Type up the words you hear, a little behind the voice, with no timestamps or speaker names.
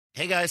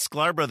Hey guys,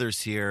 Sklar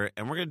Brothers here,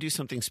 and we're going to do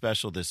something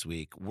special this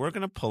week. We're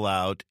going to pull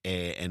out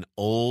an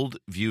old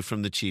View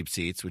from the Cheap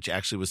Seats, which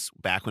actually was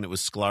back when it was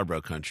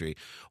Sklarbro country.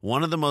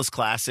 One of the most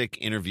classic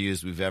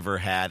interviews we've ever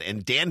had,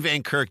 and Dan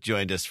Van Kirk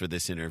joined us for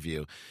this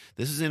interview.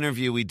 This is an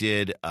interview we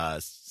did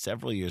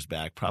several years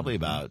back, probably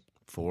about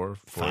four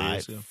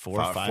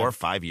or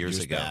five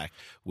years back,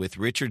 with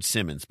Richard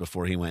Simmons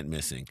before he went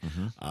missing.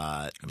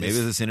 Maybe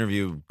this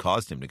interview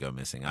caused him to go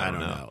missing. I don't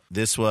know.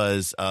 This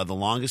was the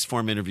longest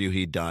form interview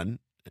he'd done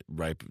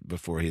right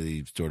before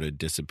he sort of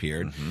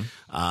disappeared.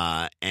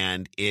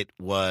 And it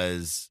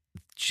was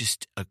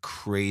just a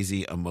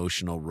crazy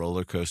emotional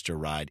roller coaster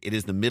ride. It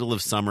is the middle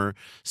of summer.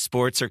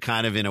 Sports are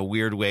kind of in a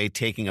weird way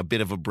taking a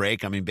bit of a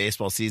break. I mean,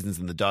 baseball season's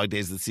in the dog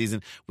days of the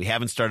season. We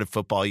haven't started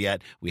football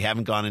yet. We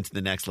haven't gone into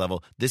the next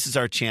level. This is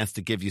our chance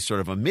to give you sort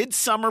of a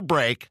midsummer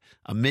break,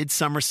 a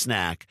midsummer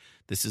snack.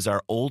 This is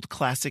our old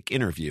classic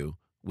interview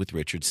with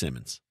Richard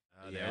Simmons.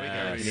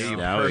 There we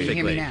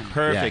go.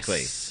 Perfectly.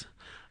 Yes.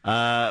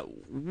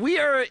 We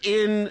are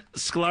in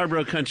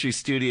Sklarbro Country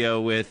Studio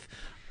with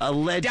a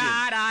legend.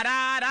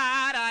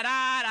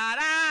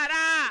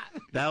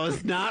 That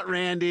was not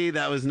Randy.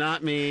 That was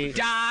not me.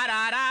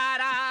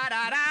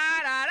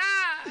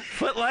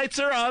 Footlights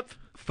are up.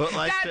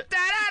 Footlights.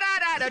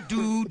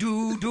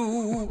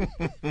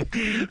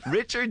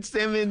 Richard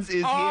Simmons is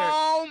here.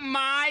 Oh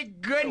my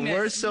goodness!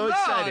 We're so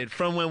excited.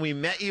 From when we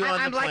met you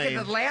on the plane, I'm like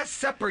at the Last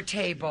Supper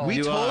table.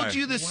 We told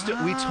you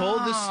the we told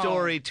the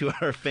story to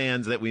our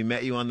fans that we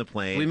met you on the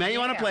plane. We met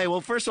you on a plane.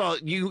 Well, first of all,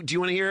 do you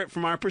want to hear it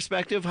from our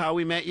perspective how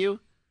we met you?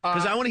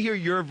 Because I want to hear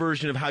your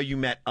version of how you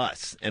met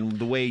us and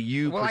the way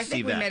you perceive that. Well, I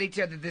think we met each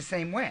other the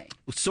same way.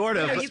 Sort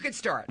of. No, you could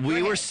start.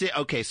 We were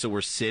okay, so we're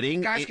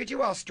sitting. Guys, could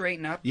you all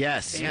straighten up?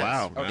 Yes.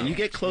 Wow. Okay. And you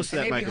get close to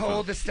that microphone. Maybe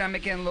hold the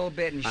stomach in a little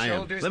bit and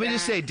shoulders Let me back.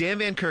 just say, Dan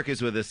Van Kirk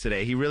is with us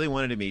today. He really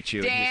wanted to meet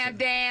you.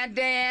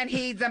 Dan,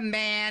 he's the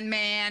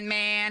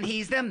man,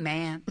 he's the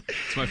man.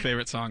 It's my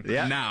favorite song.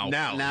 Yeah.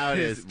 Now it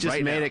is. Just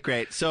right made now. it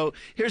great. So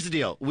here's the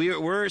deal.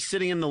 We're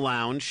sitting in the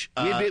lounge.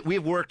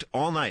 We've worked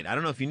all night. I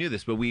don't know if you knew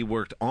this, but we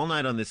worked all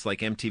night on this like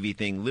MTV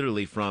thing,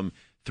 literally from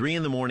 3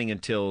 in the morning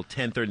until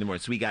 10:30 in the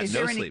morning. So we got no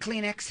sleep. Is there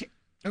any Kleenex here?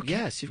 Okay.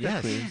 Yes, you've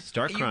got Kleenex.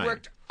 Start crying. You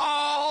worked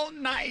all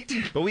night.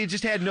 But we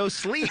just had no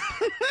sleep.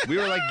 We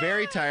were like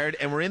very tired,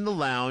 and we're in the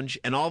lounge,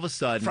 and all of a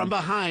sudden, from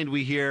behind,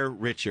 we hear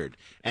Richard,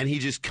 and he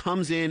just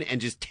comes in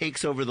and just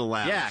takes over the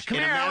lounge. Yeah, come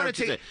here. I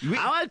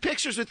want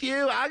pictures with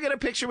you. I'll get a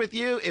picture with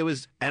you. It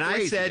was, and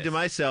I said to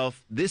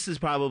myself, "This is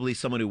probably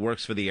someone who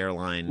works for the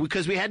airline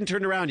because we hadn't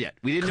turned around yet.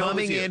 We didn't know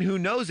coming in who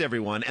knows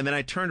everyone." And then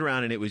I turned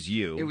around, and it was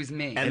you. It was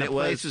me, and the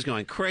place was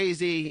going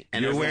crazy.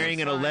 And you're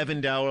wearing an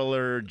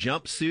 $11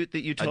 jumpsuit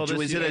that you told us.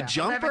 Was it a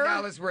jumper?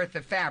 $11 worth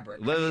of fabric.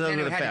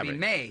 It had to be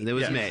made. It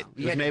was made.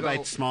 It was made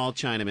by small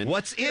Chinamen.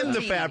 What's in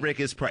the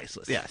fabric is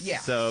priceless. Yes. Yeah.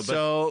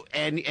 So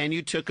and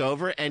you took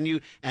over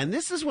and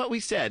this is what we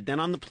said. Then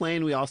on the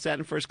plane we all sat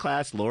in first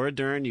class. Laura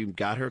Dern, you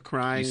got her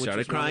crying. You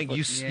started crying.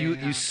 You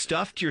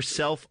stuffed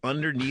yourself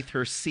underneath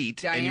her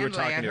seat and you were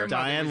talking to her.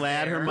 Diane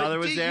Ladd, her mother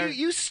was there.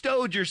 You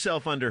stowed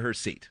yourself under her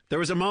seat. There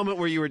was a moment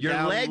where your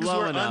legs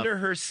were under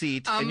her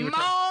seat. A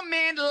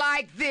moment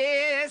like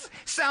this,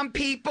 some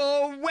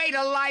people wait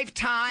a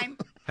lifetime.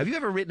 Have you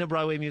ever written a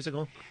Broadway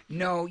musical?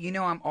 No,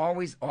 I'm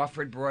always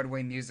offered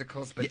Broadway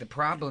musicals, but the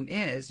problem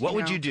is... What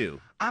would you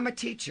do? I'm a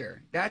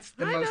teacher. That's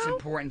the most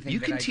important thing you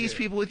can tease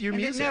people with your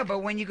music. No, but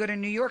when you go to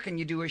New York and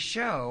you do a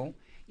show,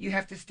 you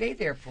have to stay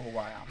there for a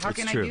while. How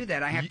can I do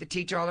that? I have to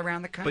teach all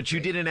around the country. But you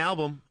did an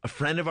album. A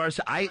friend of ours...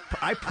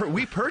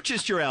 we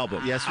purchased your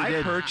album. Yes, we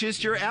did. I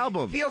purchased your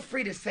album. Feel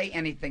free to say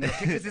anything,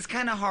 because it's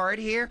kind of hard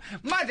here.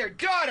 Mother,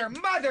 daughter!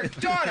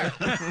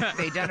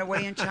 They done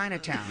away in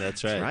Chinatown.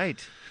 That's right.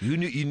 Who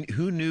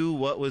knew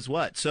what was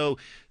what? So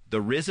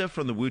the RZA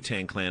from the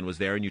Wu-Tang Clan was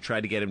there, and you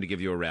tried to get him to give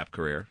you a rap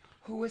career.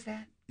 Who was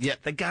that? Yeah,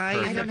 the guy.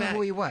 I don't know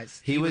who he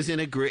was. He was in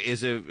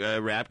a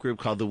rap group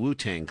called the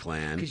Wu-Tang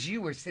Clan. Because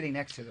you were sitting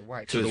next to the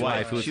wife. To the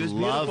wife, who was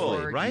lovely,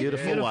 beautiful, right?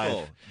 Beautiful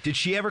wife. Did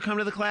she ever come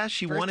to the class?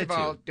 She wanted to. First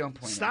of all, don't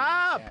point.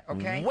 Stop. At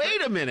me like that, okay.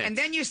 Wait a minute. And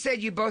then you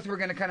said you both were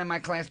going to come to my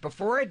class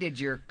before I did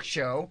your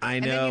show.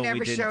 I know. And then you never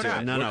we didn't showed do it.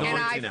 up. No. And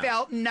I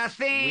felt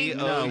nothing.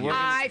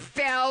 I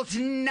felt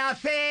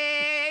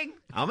nothing.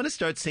 I'm going to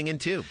start singing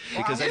too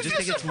because I just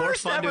think it's more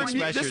fun to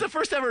express. This is the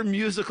first ever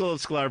musical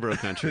of Sklarbro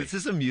Country. This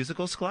is a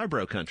musical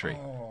Sklarbro Country.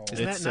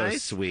 Isn't that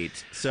nice? So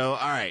sweet. So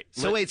all right.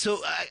 So wait. So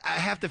I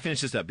have to finish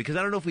this up because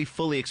I don't know if we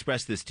fully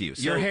expressed this to you.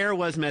 So, your hair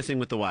was messing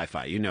with the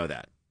Wi-Fi. You know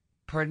that.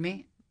 Pardon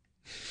me?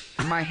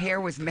 My hair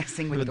was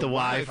messing with the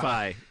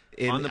Wi-Fi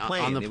on the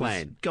plane. On the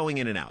plane, was going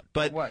in and out.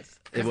 But it was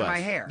because of my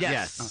hair.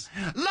 Yes.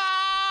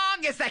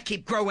 Long as I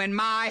keep growing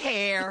my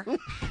hair.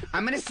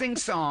 I'm going to sing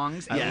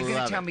songs, and you're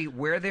going to tell me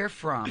where they're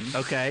from.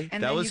 Okay.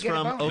 And that was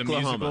from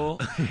Oklahoma.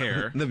 The musical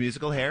Hair. The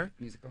musical Hair?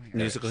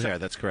 Musical Hair.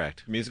 That's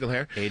correct. Musical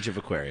Hair? Age of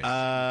Aquarius.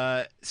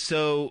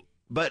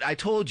 But I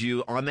told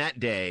you on that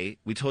day,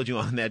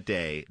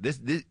 this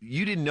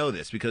you didn't know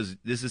this because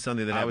this is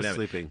something that I was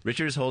sleeping.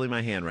 Richard is holding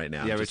my hand right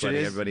now. Yeah, Richard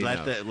is. Everybody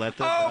know. Let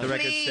the oh,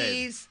 record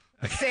please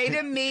say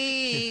to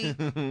me.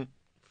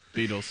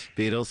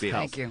 Beatles.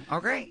 Thank you. Oh,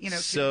 great.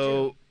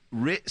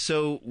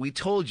 So we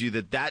told you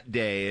that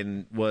day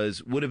and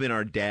would have been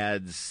our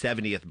dad's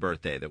 70th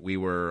birthday that we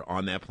were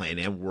on that plane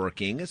and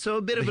working. So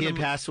a bit of He had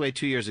passed away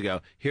 2 years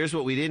ago. Here's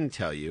what we didn't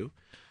tell you.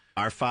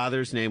 Our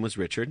father's name was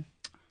Richard.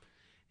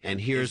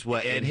 And here's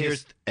what... And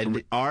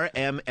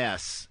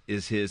RMS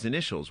is his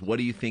initials. What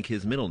do you think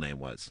his middle name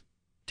was?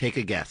 Take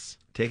a guess.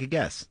 Take a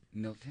guess.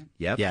 Milton?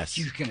 Yep. Yes.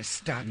 You're going to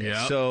stop it.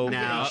 Yeah. So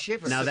Now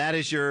that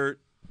is your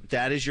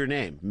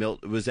name.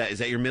 Is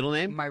that your middle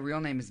name? My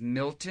real name is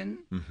Milton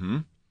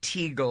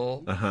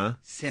Teagle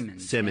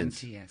Simmons.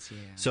 Simmons. MTS, yeah.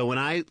 So when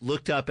I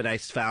looked up and I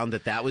found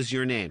that was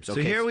your name. So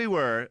here we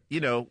were,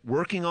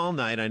 working all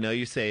night. I know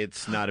you say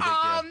it's not a big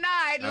All deal.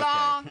 night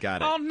long.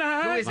 Got it. All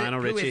night. Who is it?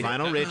 Lionel Who is Richie. it?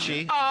 Lionel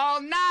Richie.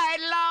 All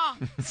night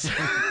long.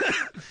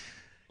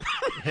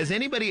 Has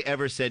anybody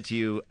ever said to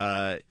you,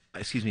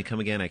 excuse me, come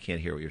again? I can't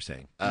hear what you're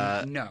saying.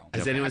 No.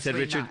 Has anyone said,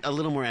 Absolutely Richard, not. a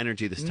little more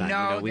energy this time?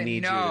 No, we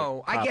need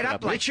no. you to I get prop it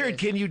up like Richard,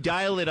 this. can you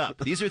dial it up?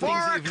 These are 4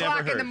 things that you've never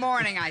o'clock heard. in the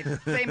morning, I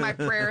say my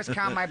prayers,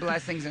 count my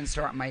blessings, and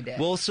start my day.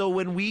 Well, so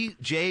when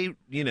Jay,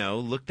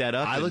 looked that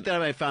up. I looked at it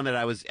and I found that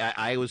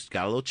I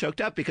got a little choked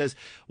up because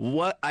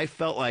what I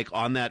felt like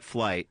on that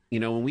flight,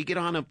 when we get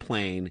on a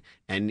plane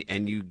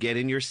and you get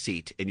in your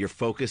seat and you're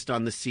focused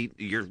on the seat,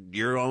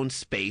 your own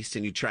space,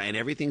 and and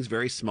everything's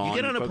very small. You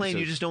get and on a plane, focus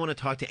you just don't want to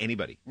talk to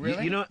anybody.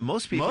 Really? You know,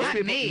 most people.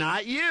 Not me.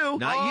 Not you.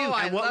 Not you.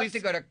 I And what love we- to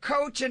go to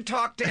coach and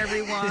talk to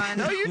everyone.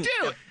 No, you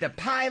do. The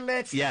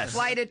pilots, Yes. the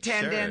flight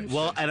attendants.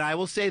 Well, and I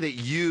will say that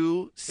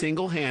you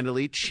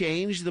single-handedly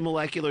changed the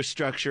molecular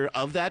structure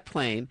of that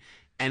plane,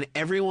 and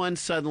everyone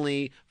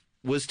suddenly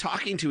was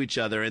talking to each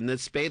other, and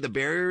the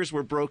barriers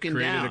were broken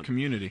Created down. a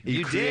community.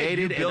 You did.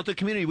 You built a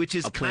community, which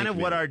is a plane kind of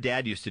what community. our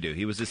dad used to do.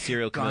 He was a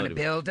serial Gonna killer.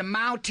 build a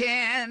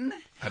mountain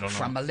I don't know.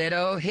 from a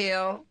little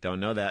hill.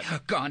 Don't know that.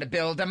 Gonna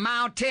build a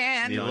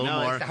mountain. Need a little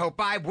more. I hope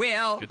I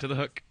will. Get to the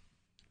hook.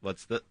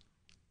 What's the?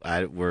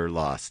 We're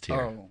lost here.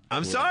 Oh.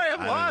 I'm sorry,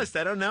 I'm I- lost.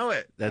 I don't know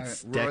it.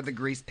 That's Roar the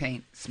grease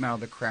paint, smell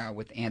the crowd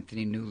with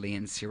Anthony Newley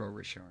and Cyril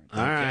Richard.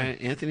 all right.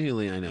 Anthony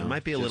Hooley, I know. It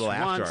might be a Just little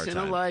after once our in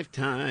time. a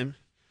lifetime.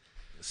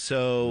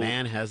 So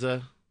Man has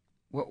a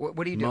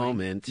What are you doing?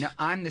 Moment. No,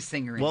 I'm the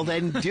singer. in well.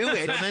 here. Then do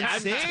it. So then I'm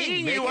sing.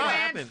 teeing Make you it up.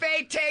 happen. When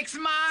fate takes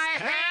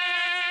my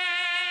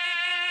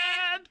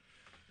hand.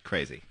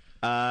 crazy.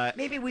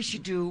 Maybe we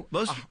should do.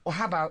 Or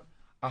how about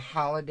a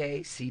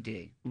holiday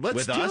CD? Let's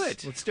With do us?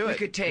 it. Let's do We it.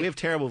 could take. We have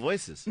terrible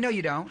voices. No,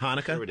 you don't.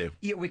 Hanukkah. Sure we do.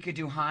 Yeah, we could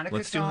do Hanukkah.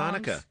 Let's do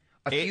songs, Hanukkah.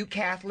 A few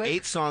Catholic.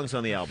 8 songs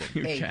on the album.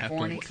 8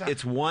 corny songs.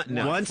 It's one.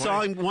 No, One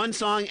 20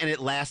 song, and it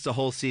lasts a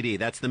whole CD.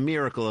 That's the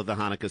miracle of the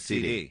Hanukkah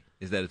CD. CD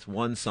is that it's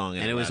one song,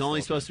 And it was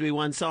only supposed to be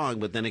one song,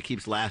 but then it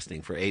keeps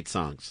lasting for 8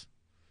 songs.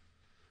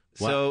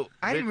 So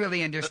I didn't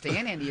really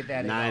understand any of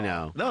that at all. I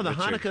know. no, the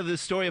Richard. Hanukkah. The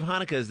story of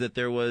Hanukkah is that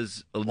there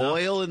was enough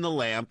Oil in the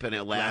lamp, and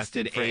it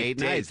lasted for 8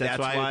 days. nights. That's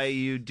why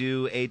you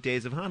do 8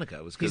 days of Hanukkah.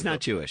 It was 'cause He's not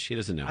Jewish. He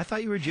doesn't know. I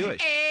thought you were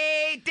Jewish.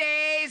 8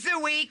 days a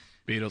week.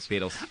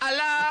 Beatles.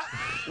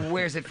 Allah.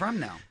 Where's it from,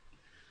 though? What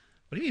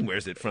do you mean?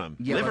 Where's it from?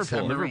 Yellow Liverpool.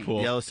 Submarine.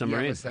 Liverpool. Yellow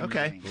Submarine. Yellow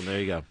Submarine. Okay. Well, there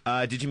you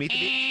go. Did you meet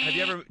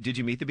the? Did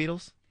you meet the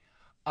Beatles?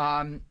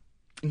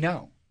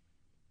 No.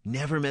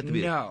 Never met the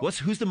Beatles. No.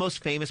 Who's the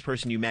most famous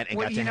person you met and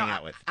got to hang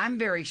out with? I'm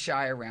very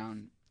shy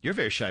around. You're a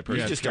very shy person.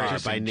 Yeah, You just sure, are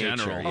just by in nature.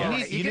 general. Yeah. Oh, You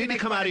you're need gonna to make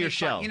come fun out of of your me,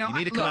 shell. you know, You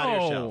need to look, come out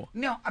of your shell.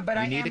 No, but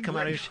I You need am to come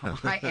out of really- your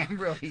shell. I am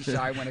really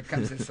shy when it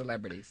comes to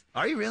celebrities.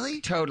 Are you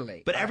really?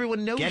 Totally. But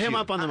everyone knows Get him you.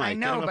 up on the mic. I Get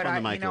know, him up but on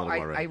the mic a little more I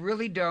already.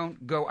 really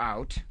don't go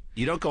out.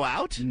 You don't go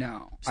out?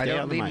 No, I Stay on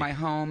don't the leave mic. my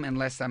home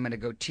unless I'm going to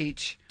go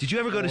teach. Did you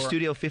ever go to Or-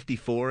 Studio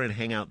 54 and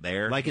hang out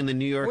there? Like in the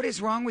New York. What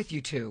is wrong with you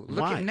two?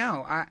 Look Why? at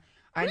no.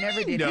 I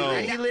never did. no?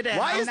 I-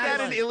 Why I'm is not-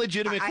 that an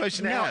illegitimate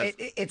question to no, ask?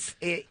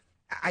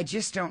 I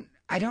just don't.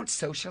 I don't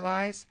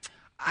socialize.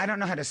 I don't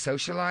know how to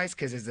socialize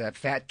because as a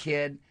fat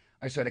kid,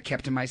 I sort of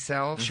kept to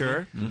myself.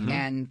 Sure.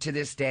 And to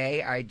this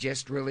day, I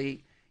just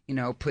really,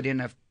 put in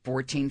a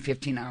 14,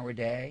 15-hour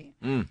day,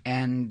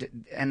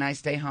 and I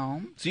stay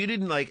home. So you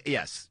didn't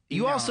yes.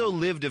 You No. also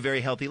lived a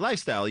very healthy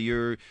lifestyle.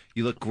 You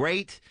look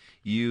great.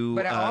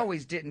 But I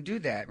always didn't do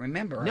that.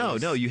 Remember?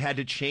 No, you had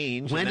to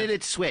change. When and did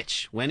it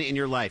switch? When in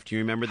your life? Do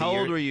you remember the How year?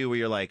 old were you where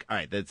you're like, all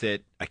right, that's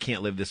it. I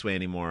can't live this way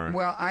anymore.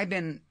 Well, I've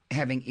been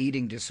having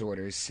eating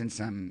disorders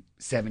since I'm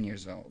 7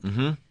 years old.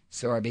 Mm-hmm.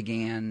 So I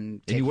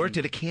began. And you worked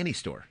at a candy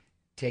store.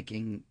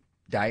 taking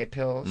diet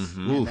pills,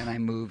 Mm-hmm. and then I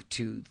moved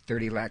to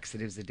 30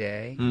 laxatives a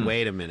day.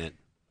 Wait a minute.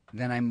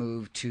 Then I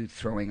moved to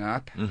throwing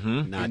up, Not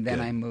and then good.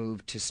 I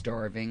moved to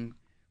starving.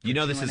 You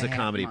know this 2.5 is a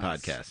comedy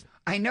months. podcast.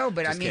 I know,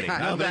 but Just I mean, kidding.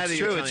 I- I'm but glad it's that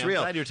you're true, telling it's me. I'm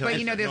real. glad you're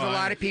telling but me. there's a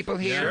lot of people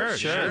here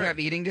Sure. who have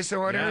eating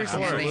disorders, Yeah, and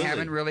they absolutely.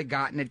 haven't really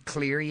gotten it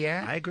clear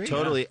yet. I agree.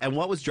 Totally. And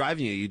what was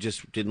driving you? You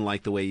just didn't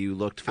like the way you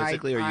looked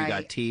physically, or you I-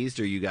 got teased,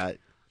 or you got.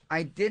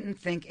 I didn't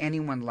think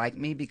anyone liked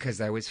me because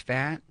I was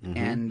fat,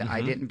 and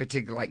I didn't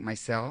particularly like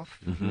myself.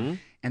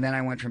 And then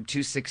I went from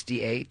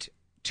 268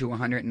 to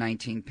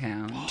 119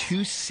 pounds.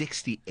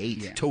 268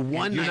 Yeah. to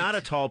one. And You're I- not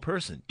a tall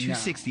person.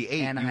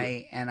 268. No.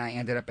 And I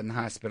ended up in the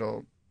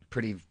hospital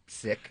pretty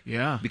sick.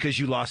 Yeah. Because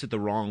you lost it the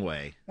wrong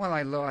way. Well,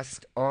 I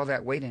lost all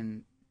that weight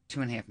in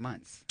 2.5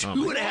 months.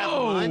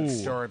 2.5 months?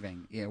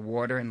 Starving. Yeah,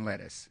 water and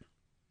lettuce.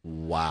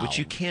 Wow. But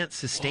you can't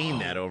sustain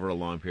that over a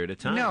long period of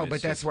time. No, It's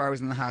but that's just- why I was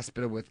in the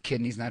hospital with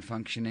kidneys not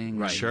functioning.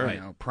 Right, and, sure. You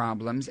know,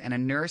 problems. And a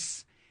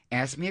nurse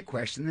asked me a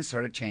question that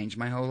sort of changed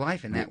my whole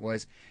life, and that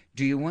was,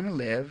 do you want to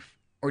live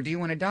or do you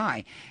want to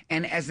die?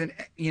 And as an,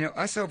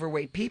 us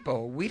overweight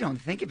people, we don't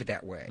think of it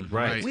that way.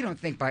 Right. We don't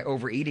think by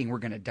overeating we're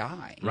going to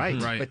die.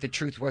 Right. Right. But the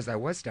truth was I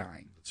was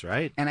dying. That's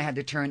right. And I had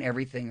to turn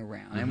everything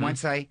around. And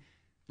once I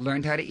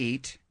learned how to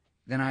eat,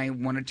 then I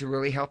wanted to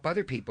really help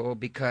other people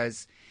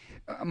because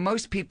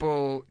most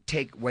people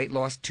take weight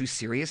loss too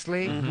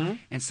seriously.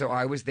 And so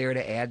I was there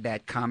to add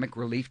that comic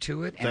relief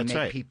to it and That's make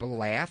right. people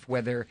laugh.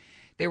 Whether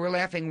they were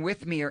laughing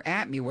with me or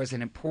at me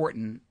wasn't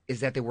important, is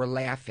that they were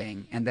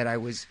laughing and that I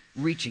was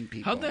reaching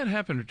people. How'd that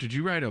happen? Did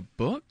you write a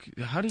book?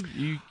 How did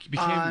you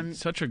became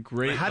such a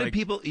great? How did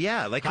people?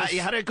 Yeah, like How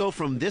did it go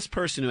from this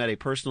person who had a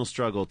personal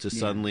struggle to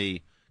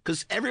suddenly?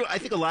 Because I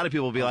think a lot of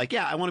people will be like,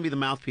 yeah, I want to be the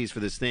mouthpiece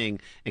for this thing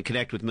and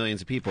connect with millions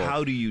of people.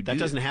 How do you do that?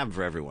 Doesn't happen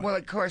for everyone. Well,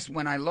 of course,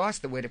 when I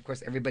lost the weight, of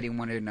course, everybody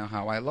wanted to know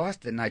how I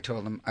lost it, and I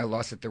told them I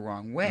lost it the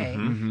wrong way,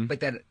 but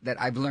that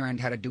I've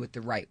learned how to do it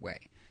the right way.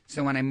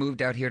 So when I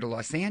moved out here to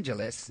Los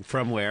Angeles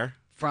From where?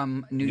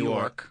 from New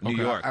York, New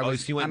York. I Oh,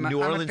 so you went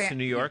New Orleans to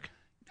New York?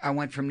 I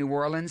went from New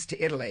Orleans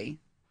to Italy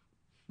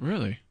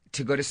Really?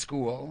 to go to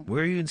school.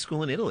 Where are you in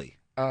school in Italy?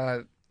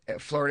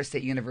 Florida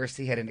State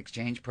University had an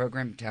exchange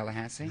program in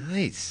Tallahassee.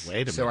 Nice.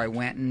 Wait a So I minute.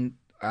 went and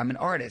I'm an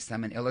artist.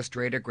 I'm an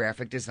illustrator,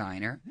 graphic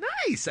designer.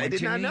 Nice. I Went did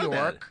to not New know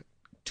York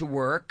to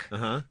work, that.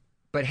 Uh-huh.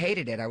 but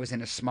hated it. I was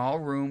in a small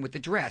room with a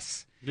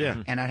dress.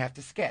 Yeah. And I'd have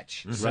to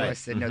sketch. So I Right.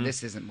 said, no,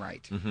 this isn't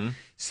right.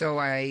 So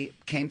I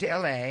came to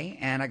L.A.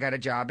 and I got a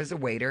job as a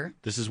waiter,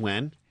 This is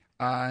when?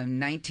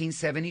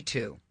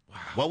 1972.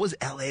 What was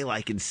L.A.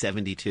 like in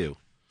 '72?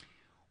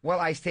 Well,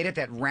 I stayed at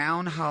that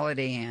Round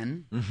Holiday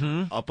Inn.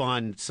 Up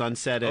on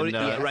Sunset and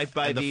right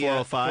by and the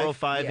 405.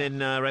 405 Yeah.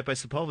 and right by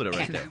Sepulveda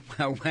right And there.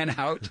 I went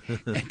out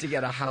to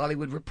get a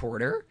Hollywood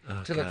reporter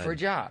to look for a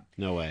job.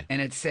 No way. And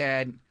it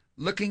said,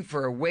 looking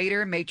for a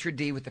waiter, maitre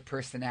d' with a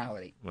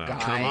personality. Wow.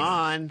 Guys, Come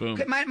on.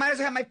 Boom. Might as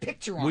well have my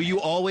picture on Were it.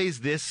 you always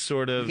this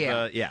sort of?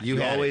 Yeah. You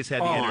had always it.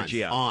 had the on,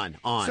 energy up. on.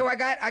 So I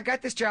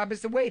got this job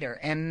as the waiter,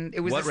 and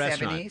it was What the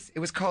restaurant? 70s. It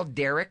was called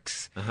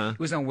Derek's. It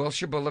was on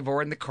Wilshire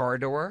Boulevard in the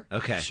corridor.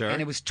 Okay. Sure.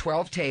 And it was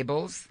 12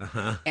 tables.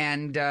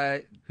 And,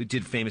 Who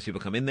did famous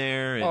people come in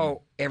there? And,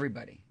 oh,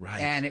 everybody.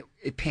 Right. And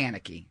it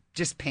panicky.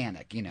 Just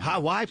panic,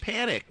 Why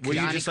panic? Were you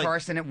Johnny just like?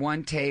 Carson at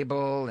one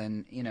table,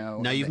 and,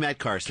 Now you've met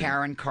Carson.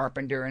 Karen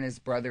Carpenter and his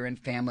brother and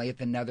family at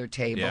another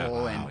table. Yeah.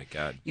 Oh, and, my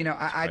God.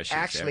 I'd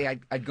Surprised she was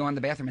I'd go in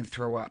the bathroom and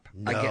throw up.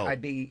 No.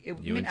 I'd be. It,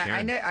 You and I,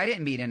 Karen. I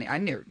didn't meet any. I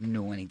never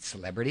knew any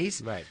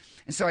celebrities. Right.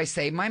 And so I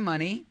saved my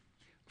money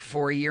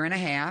for a year and a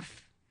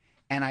half,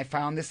 and I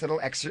found this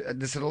little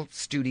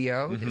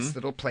studio, this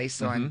little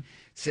place on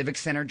Civic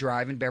Center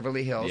Drive in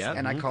Beverly Hills, Yep.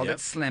 and I called Yep. it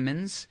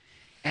Slimmons.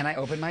 And I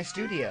opened my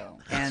studio,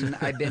 and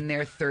I've been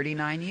there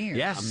 39 years.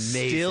 Yes.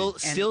 Amazing.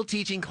 Still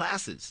teaching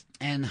classes.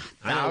 And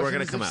I know we're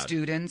gonna thousands come of out.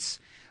 students.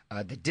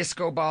 The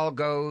disco ball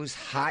goes,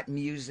 hot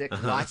music,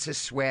 lots of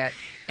sweat,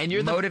 And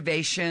you're the-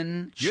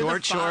 motivation.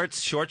 Short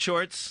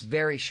shorts.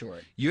 Very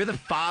short. You're the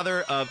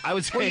father of. I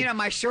would say. Well,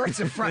 my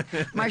shorts are from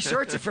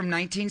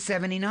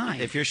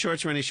 1979. If your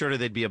shorts were any shorter,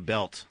 they'd be a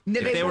belt. if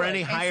they were would.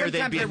 any And higher, they'd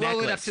sometimes be a they roll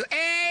it up necklace. to,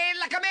 "Eh,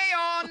 la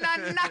cameo,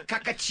 na na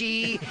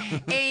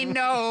kakachi, ain't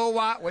no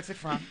what." What's it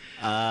from?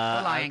 The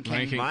Lion King.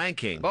 Lion King. Lion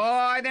King.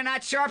 Boy, they're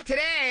not sharp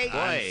today.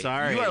 Boy,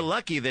 sorry. You are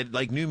lucky that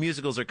like new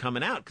musicals are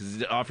coming out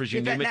because it offers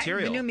you new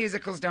material. The new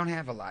musicals don't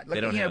have a lot. Look,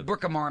 They don't have-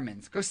 Book of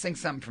Mormons. Go sing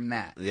something from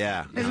that.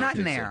 Yeah. There's No,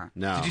 nothing I think so. there.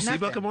 No. Did you see Nothing.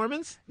 Book of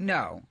Mormons?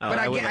 No, Oh, but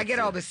I I would get like I get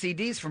to. all the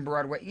CDs from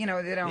Broadway. They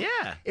don't.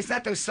 Yeah. It's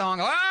not those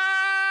songs.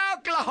 Oh,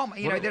 Oklahoma.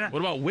 They don't. What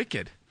about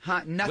Wicked?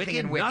 Huh, nothing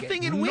in Wicked.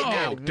 Nothing in No,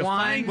 Wicked.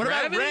 Defying What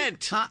about Gravity?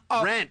 Rent? Huh?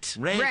 Oh, Rent.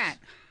 Rent.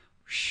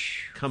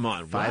 Come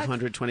on.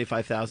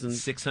 525,000.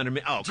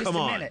 600 Oh, Just come a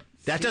on. minute.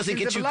 That doesn't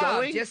Seasons get you of Love.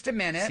 going? Just a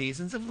minute.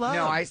 Seasons of Love.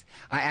 No, I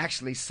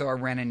actually saw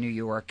Rent in New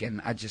York, and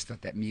I just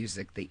thought that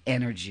music, the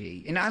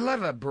energy, and I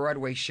love a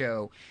Broadway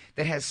show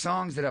that has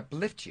songs that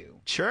uplift you,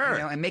 Sure.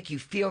 and make you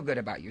feel good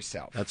about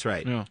yourself. That's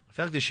right. Yeah. I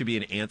feel like there should be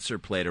an answer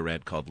play to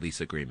Rent called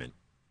Lease Agreement.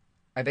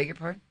 I beg your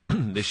pardon?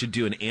 They should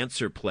do an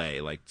answer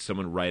play, like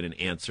someone write an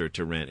answer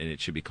to Rent, and it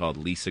should be called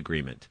Lease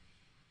Agreement.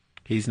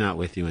 He's not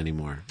with you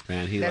anymore,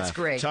 man. He That's left.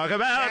 great. Talk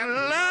about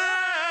love.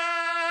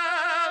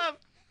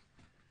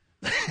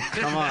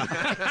 Come on.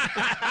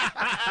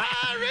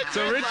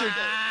 So Richard,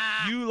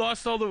 you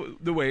lost all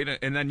the weight,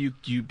 and then you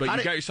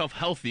got yourself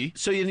healthy.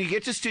 So when you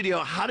get to studio,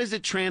 how does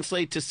it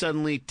translate to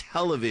suddenly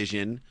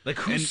television? Like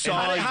who And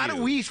saw how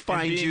do we And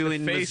find being you the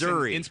in face and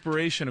Missouri?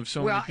 inspiration of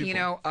so Well, many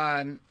people.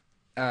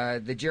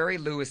 the Jerry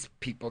Lewis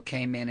people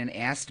came in and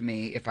asked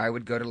me if I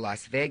would go to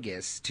Las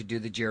Vegas to do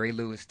the Jerry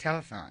Lewis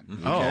telethon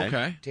Oh,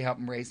 okay. to help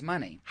them raise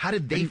money. How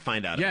did they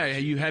find out? Yeah,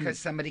 about you had. Because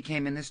somebody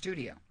came in the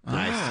studio.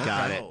 Nice,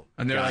 got it.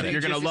 And they're like, you're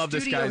going to love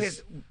this studio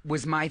guy's.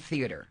 was my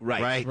theater.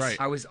 Right.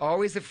 I was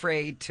always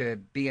afraid to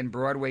be in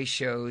Broadway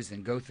shows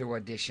and go through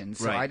auditions,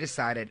 so Right. I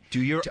decided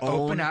Do your to own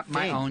open up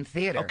my thing. own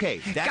theater. Okay,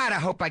 that's- God, I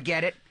hope I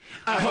get it.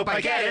 I hope I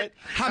get it.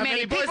 How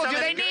many people do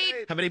they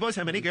need? How many boys?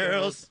 How many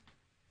girls?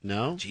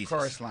 No? Jesus.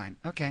 Chorus line.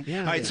 Okay. Yeah.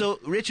 All right, so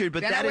Richard,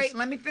 but Then that I is. wait.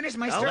 Let me finish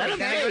my Oh, story. let him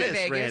Then I go to finish,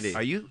 Vegas. Randy.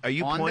 Are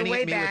you On the pointing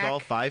way at me back, with all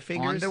 5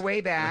 fingers? On the way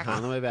back,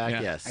 On the way back,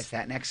 Yeah. yes. I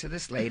sat next to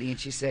this lady, and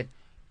she said,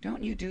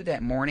 "Don't you do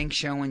that morning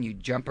show and you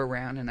jump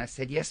around?" And I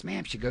said, "Yes,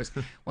 ma'am." She goes,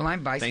 "Well,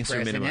 I'm vice Thanks for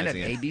president of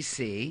minimizing it.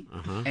 ABC,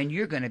 and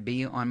you're going to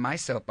be on my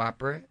soap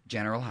opera,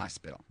 General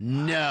Hospital."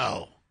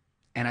 No.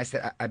 And I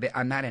said,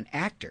 I'm not an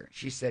actor.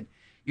 She said,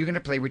 "You're going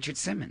to play Richard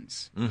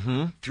Simmons."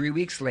 Mm-hmm. 3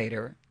 weeks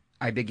later,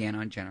 I began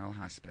on General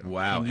Hospital.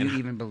 Wow. Can you And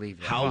even believe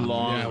that? How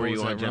long Yeah, were what you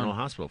was on that General run?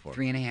 Hospital for?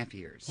 3.5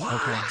 years.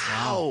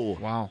 Wow.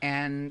 Wow.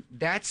 And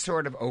that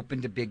sort of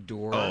opened a big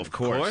door. Oh, of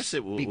course.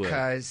 it will.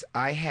 Because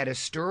I had a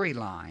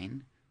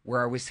storyline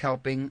where I was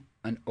helping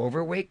an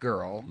overweight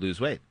girl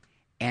Lose weight.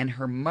 and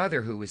her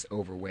mother who was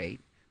overweight,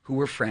 who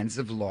were friends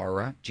of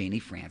Laura, Janie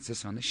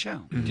Francis, on the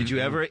show. Did you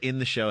ever in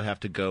the show have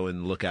to go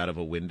and look out of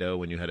a window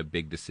when you had a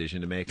big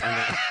decision to make?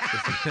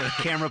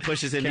 Camera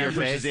pushes into your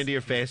Camera pushes face. into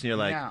your face, and you're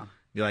like, No.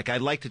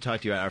 I'd like to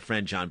talk to you. Our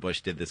friend John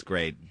Bush did this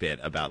great bit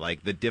about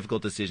like the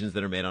difficult decisions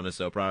that are made on a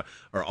soap opera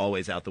are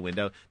always out the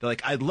window. They're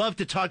like, I'd love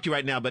to talk to you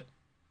right now, but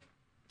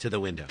To the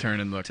window.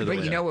 Turn and look. To the But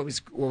window. you know what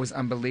was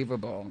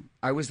unbelievable?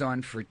 I was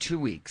on for 2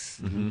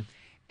 weeks,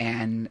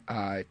 and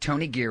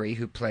Tony Geary,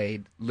 who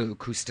played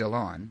Luke, who's still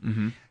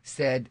on,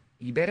 said,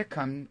 "You better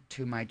come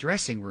to my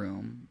dressing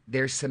room.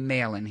 There's some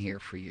mail in here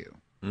for you."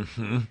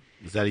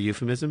 Is that a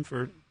euphemism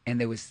for? And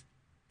there was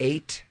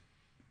 8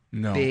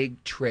 No.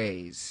 big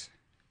trays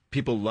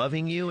people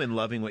loving you and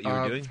loving what you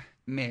were of doing.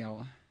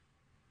 mail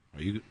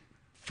Are you?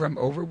 from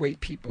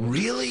overweight people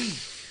Really?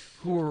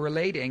 who were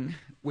relating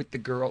with the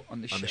girl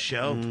on the show. On the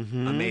show?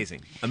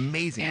 Amazing.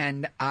 Amazing.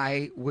 And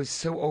I was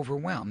so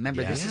overwhelmed.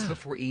 Remember, this is Yeah.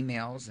 before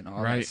emails and all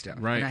that Right, stuff.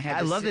 right. And I, had I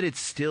to love sit- that it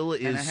still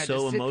and I is had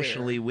so to sit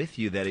emotionally there. with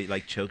you that it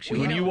like chokes you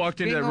Well, up. When you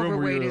walked into being that room, were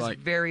overweight you is like-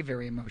 very,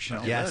 very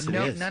emotional. Yes, it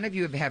no, is. none of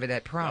you have had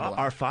that problem.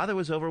 Our father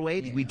was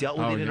overweight. We dealt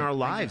with Oh, it in yeah. our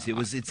lives.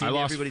 It's I in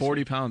lost everybody's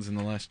 40 pounds in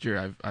the last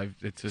year.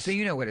 It's just. so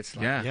you know what it's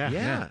like. Yeah.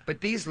 Yeah.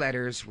 But these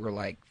letters were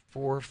like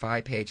 4 or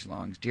 5 page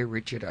long. "Dear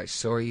Richard, I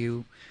saw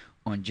you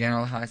on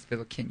General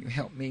Hospital. Can you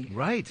help me?"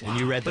 Right. And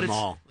you read But them it's-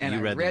 all. And you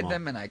I read read all.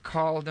 them, and I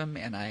called them,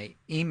 and I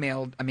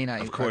emailed. I mean,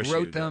 I course you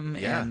wrote did. them,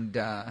 Yeah.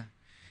 and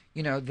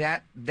you know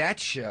that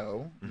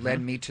show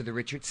led me to the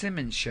Richard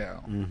Simmons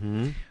show,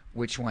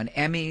 which won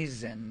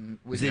Emmys and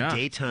It was was a Yeah.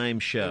 daytime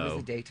show. It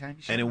was a daytime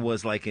show. And it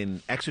was like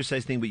an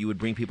exercise thing, but you would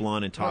bring people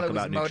on and talk well, it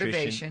about was nutrition.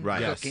 motivation,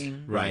 Right.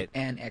 cooking, Right.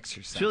 and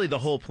exercise. It's really the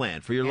whole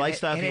plan. For your And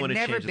lifestyle, and if you want to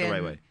never change it the right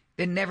been- way.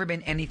 There'd never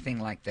been anything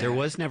like that. There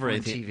was never on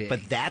anything, TV.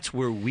 but that's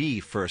where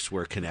we first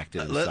were connected.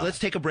 and stuff. Let's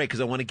take a break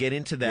because I want to get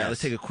into that. Yes.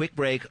 Let's take a quick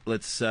break.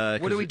 Let's.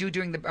 What do we do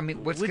during the? I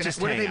mean, We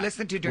just what do hang they out.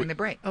 listen to during the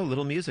break? Oh,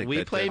 little music. we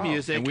that, play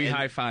music and we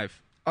high five.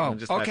 Oh,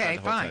 just high okay,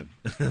 five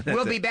the whole fine.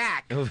 We'll be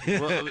back.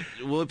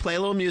 we'll play a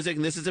little music,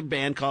 and this is a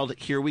band called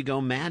Here We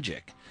Go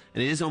Magic.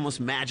 And it is almost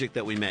magic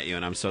that we met you,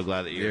 and I'm so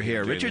glad that You're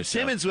here. doing Richard this show.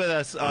 Simmons with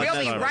us. on We'll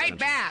That's be All right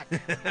back.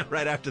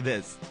 right after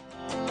this.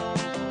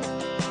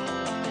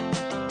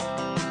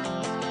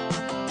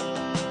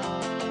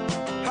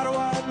 How do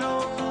I know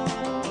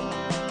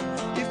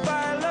if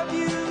I love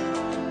you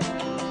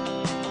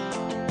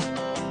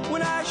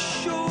when I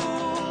sure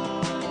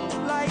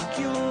like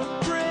your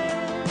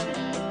bread,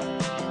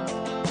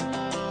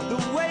 the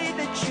way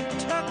that you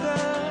tuck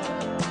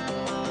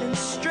her and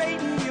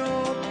straighten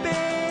your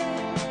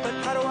bed? But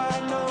how do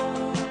I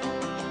know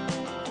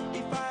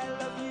if I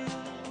love you?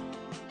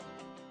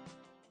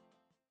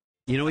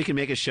 You know, we can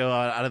make a show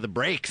out of the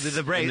breaks.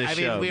 The break. in this I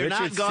mean, show. we're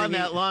not Richard gone singing-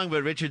 that long,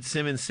 but Richard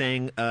Simmons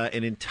sang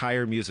an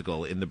entire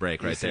musical in the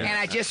break right there. And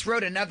I just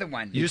wrote another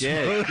one. You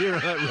did.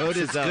 wrote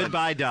his own.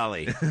 Goodbye,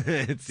 Dolly.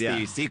 It's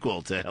The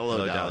sequel to Hello,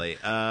 Hello, Dolly.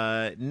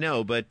 Dolly.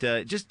 No, but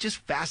just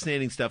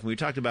fascinating stuff. And we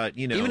talked about,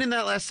 Even in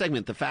that last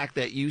segment, the fact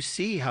that you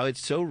see how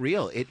it's so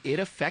real, it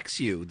affects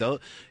you. Though,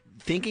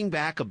 thinking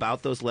back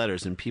about those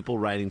letters and people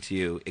writing to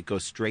you, it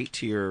goes straight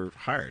to your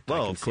heart. I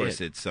well, can of see course,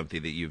 it. it's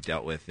something that you've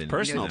dealt with in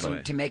Personal, in a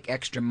way. to make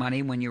extra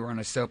money when you were on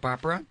a soap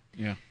opera.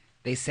 Yeah.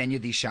 They send you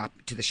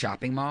to the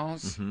shopping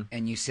malls,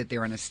 and you sit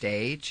there on a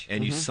stage.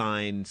 And you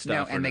sign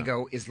stuff. and or they no?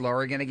 go, "Is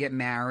Laura going to get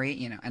married?"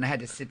 And I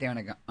had to sit there and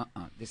I go,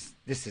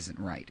 this isn't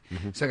right.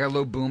 So I got a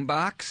little boom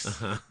box,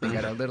 I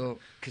got a little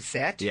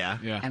cassette, Yeah.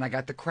 Yeah. and I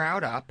got the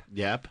crowd up,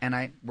 Yep. and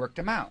I worked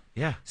them out.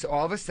 Yeah. So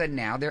all of a sudden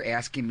now they're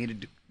asking me to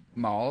do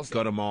malls.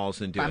 Go to malls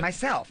and do by it.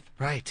 myself.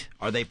 Right.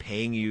 Are they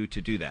paying you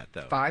to do that,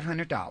 though?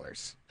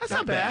 $500. That's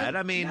not bad.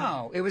 I mean,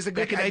 no, it was a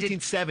good. back in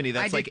 1970,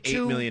 that's like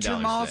 $8 million. 2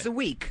 malls today. a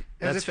week.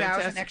 That was That's $1,000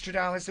 fantastic.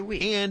 extra a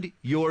week. And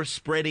you're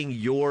spreading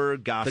your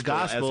gospel, as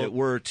gospel. it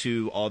were,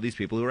 to all these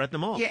people who are at the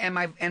mall. Yeah,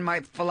 and my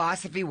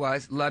philosophy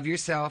was love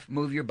yourself,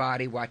 move your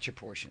body, watch your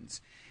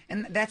portions,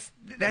 and that's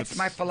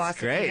my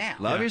philosophy Great. now.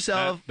 Love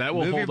yourself. That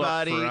will move hold your up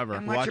body. forever.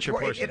 And Watch your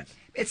portions. portions.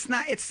 It's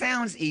not. It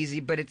sounds easy,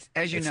 but it's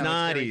as you It's know,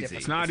 not it's very easy. difficult.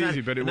 It's not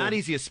easy, but it not will.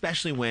 easy,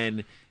 especially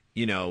when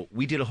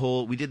we did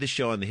the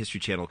show on the History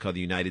Channel called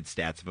the United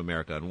Stats of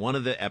America, and one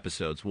of the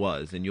episodes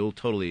was, and you'll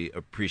totally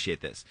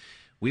appreciate this,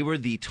 we were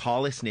the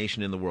tallest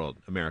nation in the world,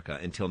 America,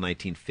 until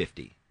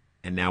 1950,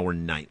 and now we're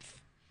 9th.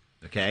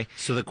 Okay,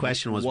 So the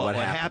question was, what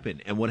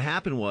happened? And what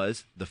happened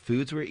was the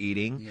foods we're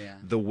eating, Yeah.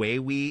 the way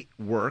we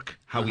work,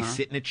 how we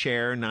sit in a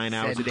chair 9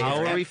 hours a day. How are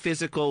Sedentary. we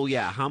physical?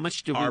 Yeah. How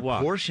much do we Our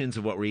walk? portions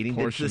of what we're eating,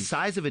 the Portions.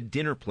 size of a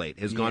dinner plate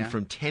has gone Yeah.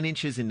 from 10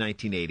 inches in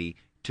 1980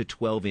 to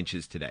 12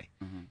 inches today.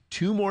 Mm-hmm.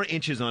 2 more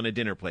inches on a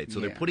dinner plate. So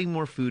they're Yeah. putting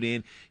more food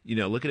in.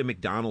 Look at a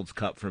McDonald's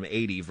cup from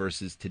 80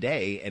 versus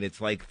today, and it's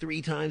like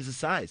 3 times the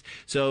size.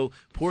 So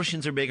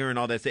portions are bigger and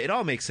all that. It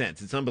all makes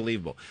sense. It's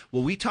unbelievable.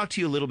 Well, we talked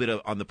to you a little bit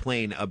on the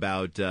plane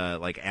about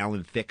like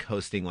Alan Thicke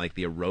hosting like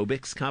the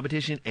aerobics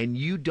competition, and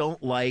you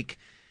don't like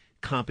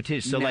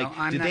competition. So No, like,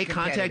 I'm did not they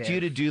contact you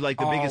to competitive. do like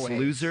the Biggest Always.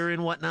 Loser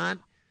and whatnot?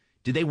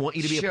 Did they want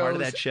you to be a part of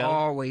that show?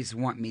 Always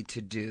want me to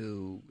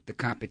do the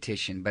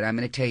competition, but I'm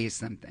going to tell you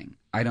something.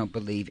 I don't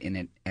believe in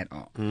it at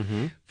all.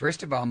 Mm-hmm.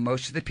 First of all,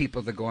 most of the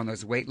people that go on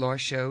those weight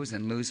loss shows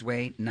and lose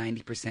weight,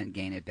 90%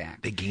 gain it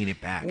back. They gain it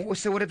back. Well,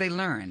 so what have they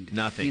learned?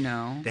 Nothing. You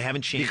know, They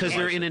haven't changed. Because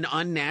they're in an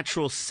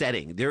unnatural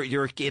setting.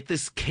 You're at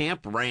this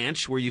camp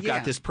ranch where you've Yeah.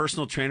 got this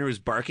personal trainer who's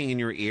barking in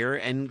your ear.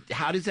 And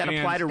how does that And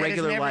apply to That has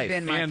regular never life?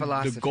 been my And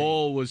philosophy. the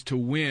goal was to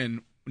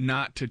win,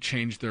 not to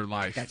change their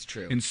life. That's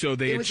true. And so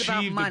they it was about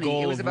achieved money. the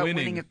goal It was of about winning.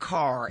 winning a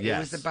car. Yes. It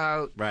was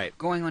about Right.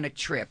 going on a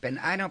trip, and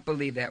I don't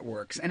believe that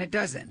works, and it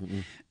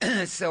doesn't.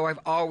 So I've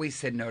always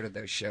said no to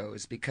those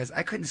shows because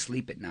I couldn't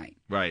sleep at night.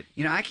 Right.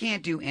 You know, I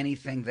can't do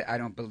anything that I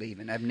don't believe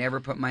in. I've never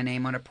put my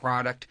name on a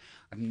product.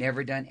 I've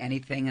never done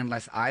anything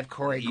unless I've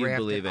choreographed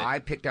believe it. I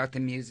picked out the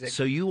music.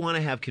 So you want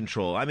to have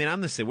control. I mean,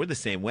 I'm the same. We're the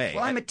same way.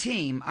 Well, I'm a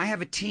team. I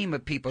have a team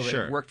of people that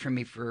Sure. have worked for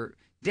me for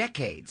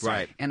decades.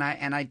 Right. And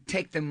I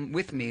take them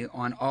with me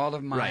on all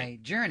of my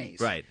Right. journeys.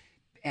 Right.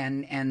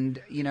 And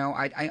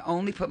I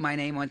only put my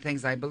name on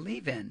things I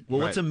believe in. Well,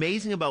 Right. what's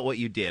amazing about what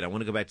you did, I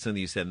want to go back to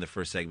something you said in the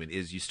first segment,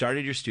 is you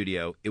started your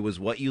studio, it was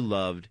what you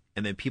loved,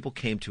 and then people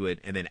came to it,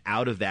 and then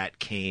out of that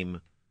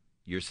came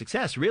your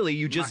success. Really,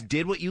 you just Right.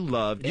 did what you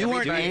loved. You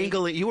weren't Everybody-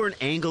 angling. You weren't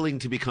angling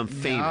to become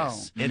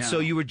famous. And No. so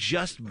you were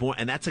just born,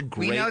 and that's a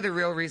great... We know the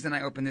real reason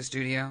I opened the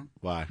studio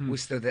Why?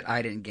 was so that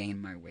I didn't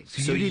gain my weight.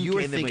 you So didn't you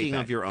were gain the weight thinking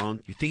back. of your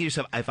own. You think to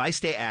yourself, if I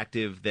stay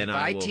active, then If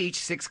I I will... teach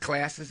 6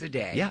 classes a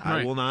day, Yeah, I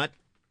Right. will not...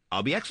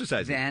 I'll be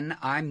exercising. then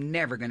I'm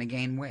never going to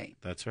gain weight.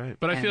 That's right.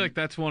 But I feel And- like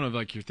that's one of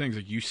like your things.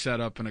 Like you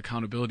set up an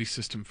accountability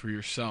system for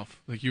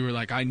yourself. Like you were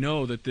like, I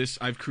know that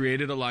I've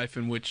created a life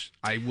in which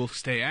I will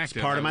stay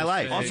active. part of I my will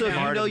life. stay- Also, if you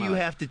Part know of my you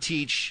life. have to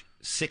teach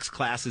 6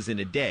 classes in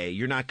a day,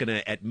 you're not going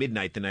to, at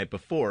midnight the night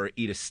before,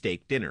 eat a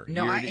steak dinner.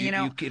 No,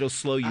 it'll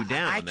slow you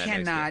down. I that next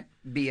cannot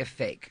day. be a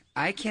fake.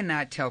 I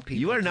cannot tell people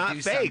You are to not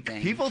do fake.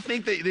 something. People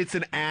think that it's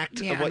an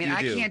act Yeah, of what I mean,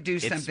 you do. I can't do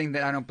It's- something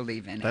that I don't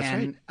believe in. That's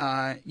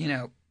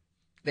and,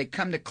 they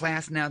come to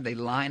class now, they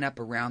line up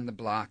around the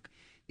block.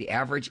 The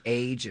average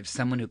age of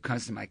someone who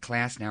comes to my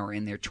class now are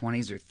in their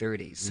 20s or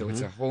 30s. So it's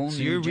a whole So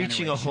new you're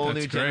reaching a generation. whole That's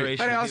new great. generation.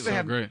 But I of also people.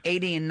 have great.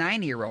 80 and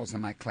 90-year-olds in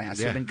my class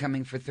Yeah. who've been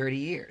coming for 30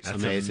 years. That's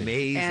amazing.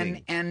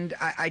 amazing. And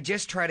I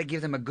just try to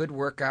give them a good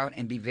workout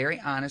and be very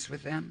honest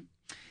with them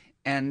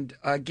and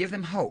give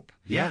them hope.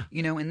 Yeah.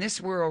 You know, in this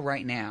world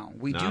right now,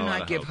 we Not do a lot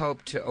not of give hope.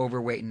 hope to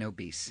overweight and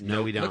obese.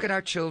 No, we don't. Look at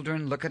our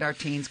children. Look at our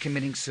teens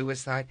committing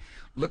suicide.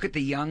 Look at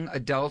the young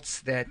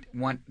adults that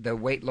want the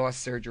weight loss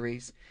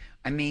surgeries.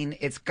 I mean,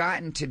 it's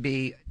gotten to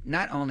be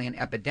not only an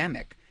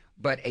epidemic,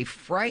 but a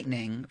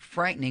frightening,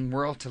 frightening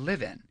world to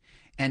live in.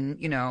 And,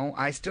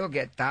 I still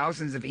get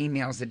thousands of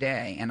emails a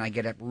day, and I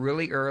get up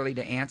really early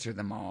to answer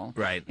them all.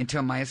 Right.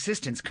 Until my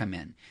assistants come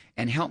in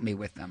and help me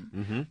with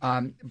them.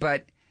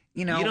 But,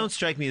 You don't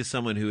strike me as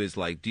someone who is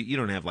like, you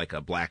don't have like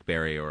a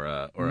BlackBerry or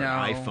an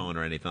iPhone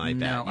or anything like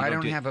that. No, You I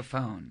don't have a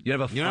phone. You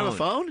have a phone? You don't have a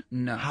phone?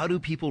 No. How do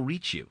people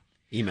reach you?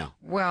 Email.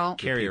 Well,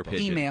 Carrier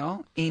pigeon.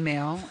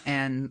 email,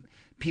 and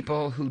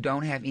people who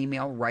don't have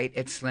email write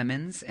at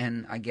Slimmons,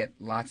 and I get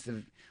lots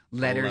of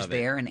letters Love it.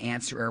 there and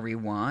answer every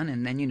one.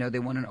 And then, they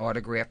want an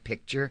autographed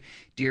picture.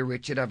 Dear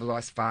Richard, I've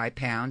lost 5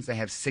 pounds. I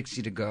have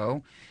 60 to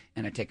go.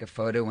 And I take a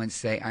photo and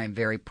say, I am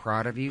very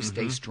proud of you.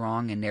 Stay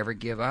strong and never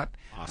give up.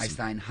 I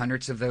sign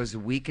hundreds of those a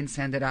week and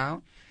send it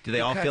out. Do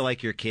they all Because- feel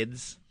like your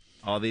kids?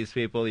 All these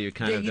people? You're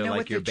kind Yeah, of you they're know like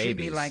what your they treat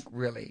babies. me like,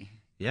 really,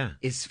 Yeah.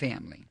 is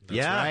family.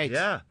 Yeah. right.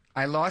 Yeah.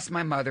 I lost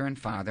my mother and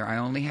father. I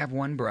only have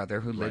one brother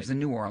who lives in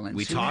New Orleans.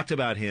 We who talked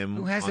about him.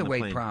 who has on a the weight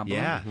plane. problem.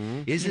 Yeah.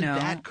 Isn't You know,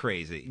 that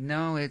crazy?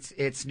 No,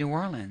 it's New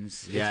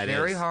Orleans. Yeah, it's it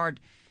very is. hard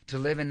to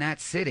live in that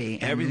city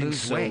and Everything's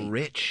lose so weight.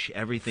 rich.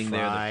 Everything there,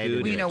 Fried. the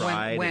food, Well, you know, is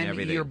fried when and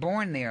everything. you're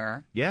born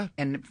there, Yeah.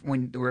 and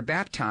when we're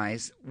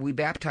baptized, we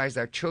baptize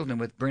our children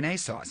with Béarnaise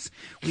sauce.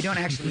 We don't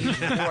actually use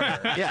water.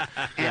 Yeah.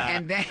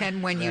 And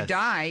then when you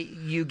die,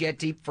 you get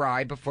deep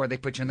fried before they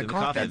put you in the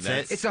coffin.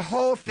 That's it. It's a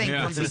whole thing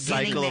Yeah. from It's a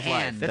beginning cycle to of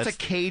life. end. That's a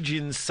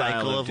Cajun style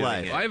cycle of doing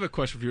life. it. I have a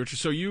question for you, Richard.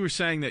 So you were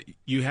saying that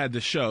you had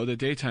the show, the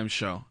daytime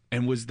show,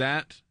 and was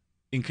that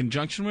in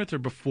conjunction with or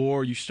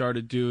before you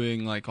started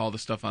doing like all the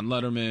stuff on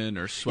Letterman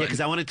or Yeah, Sweat? because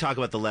I want to talk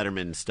about the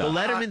Letterman The stuff.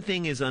 Letterman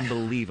thing is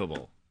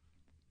unbelievable.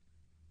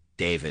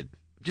 David.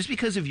 Just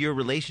because of your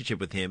relationship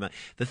with him,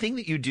 the thing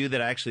that you do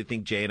that I actually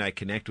think Jay and I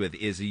connect with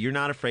is you're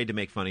not afraid to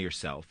make fun of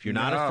yourself. You're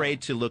not No.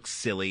 afraid to look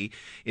silly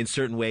in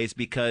certain ways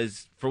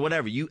because, for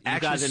whatever, you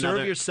actually got serve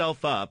another-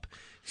 yourself up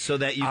so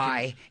that you can...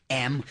 I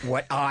am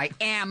what I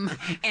am,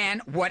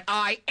 and what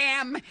I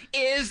am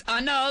is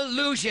an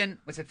illusion.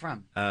 What's it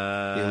from?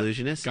 The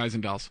Illusionist? Guys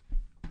and Dolls.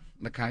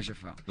 La Cage aux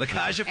Folles. La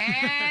Cage aux-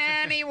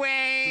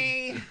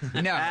 Anyway,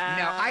 no,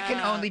 I can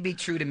only be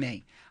true to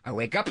me. I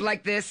wake up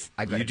like this.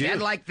 I go to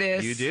bed like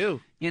this. You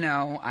do. You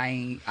know,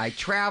 I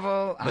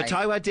travel. But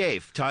talk about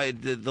Dave,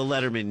 the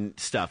Letterman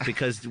stuff,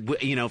 because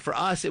for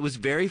us it was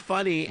very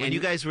funny. When and you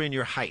guys were in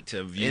your height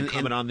of you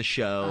coming on the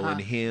show and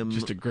him...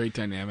 Just a great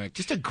dynamic.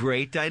 Just a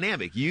great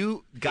dynamic.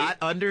 You got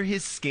under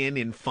his skin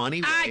in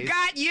funny ways. I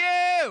got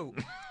you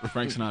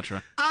Frank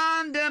Sinatra.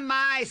 under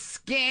my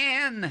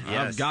skin.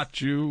 I've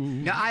got you.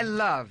 No, I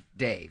love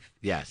Dave.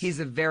 Yes. He's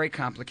a very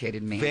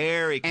complicated man.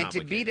 Very And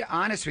to be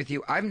honest with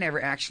you, I've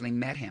never actually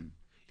met him.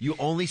 You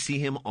only see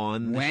him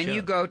on the When show.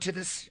 you go to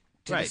the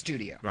Right.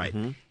 studio, Right.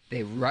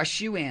 they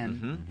rush you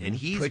in, And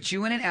he's... put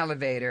you in an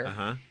elevator,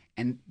 Uh-huh.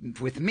 and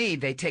with me,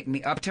 they take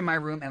me up to my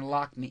room and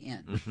lock me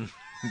in.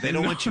 They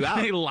don't want you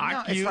out. They No,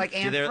 lock it's you. like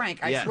Anne they're- Frank.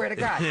 I yeah. swear to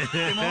God,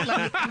 they won't let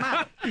me come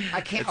out.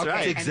 I can't. That's okay,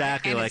 right. and-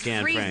 Exactly and like it's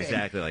Anne Frank. freezing.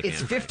 Exactly like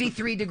it's Anne Frank.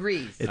 53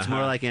 degrees. It's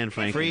more like Anne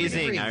Frank.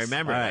 Freezing. I Freeze.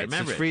 remember. All I right, so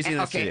remember. it's freezing in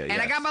the Okay, studio. and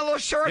I yes. got my little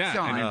shorts Yeah,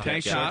 on. and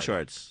tank short top.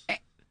 shorts.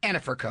 And a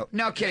fur coat.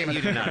 No kidding.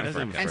 You did not have a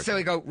fur And coat. so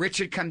we go,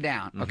 Richard, come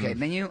down. Okay,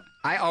 then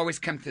I always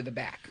come through the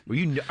back. Are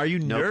you No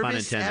pun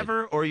nervous intended.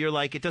 ever, or you're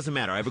like, it doesn't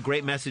matter. I have a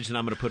great message that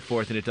I'm going to put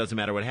forth, and it doesn't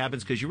matter what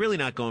happens because you're really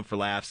not going for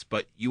laughs,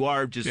 but you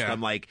are just. Yeah.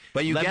 I'm like,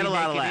 But you let get me a lot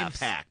make of an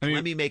laughs. Impact. I mean-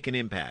 Let me make an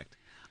impact.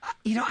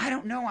 You know, I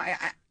don't know. I You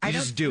don't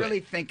just do it.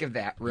 really think of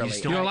that. Really, just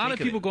You don't know, a lot think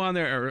of of people it. go on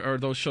there or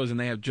those shows and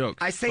they have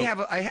jokes. I say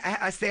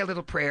I say a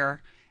little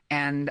prayer,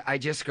 and I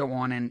just go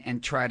on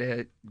and try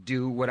to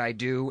do what I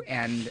do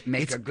and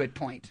make a good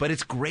point. But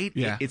it's great.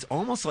 Yeah. It's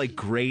almost like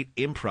great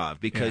improv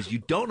because you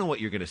don't know what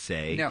you're going to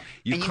say. No,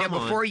 You and come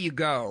on. before you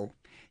go,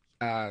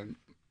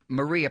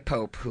 Maria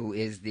Pope, who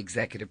is the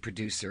executive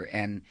producer,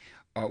 and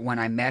when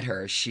I met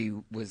her, she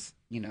was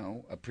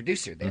a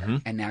producer there,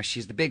 and now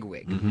she's the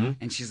bigwig,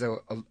 and she's a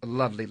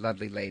lovely,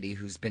 lovely lady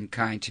who's been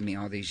kind to me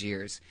all these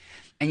years.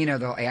 And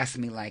they'll ask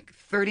me like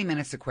 30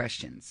 minutes of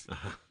questions.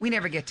 We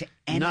never get to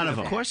any None of of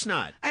them. that. Of course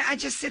not. I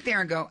just sit there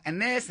and go, and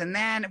this and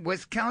that.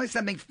 Was telling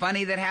something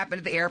funny that happened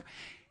at the airport.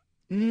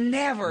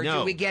 Never No.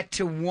 do we get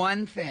to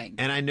one thing.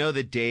 And I know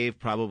that Dave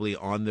probably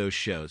on those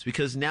shows,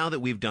 because now that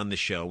we've done the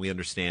show, we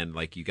understand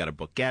like you got to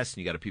book guests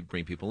and you got to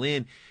bring people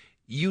in.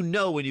 You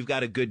know when you've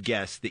got a good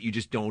guest that you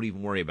just don't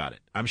even worry about it.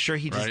 I'm sure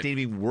he just Right. didn't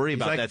even worry He's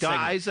about like, that segment.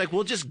 guys, like,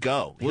 we'll just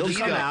go. We'll He'll just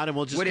go. come out and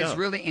we'll just What go. is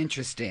really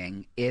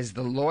interesting is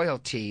the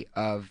loyalty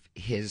of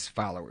his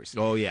followers.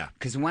 Oh, yeah.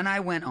 Because when I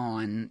went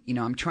on,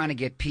 I'm trying to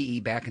get PE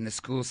back in the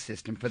school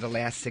system for the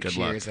last 6 Good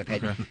luck. years.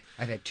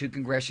 I've had 2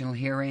 congressional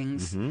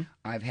hearings.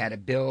 I've had a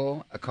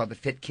bill called the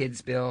Fit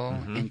Kids Bill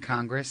in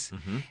Congress.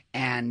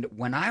 And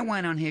when I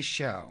went on his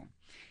show,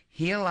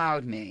 he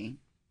allowed me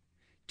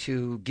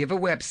to give a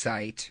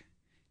website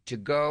to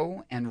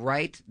go and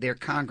write their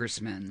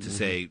congressman To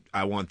say,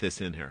 I want this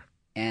in here.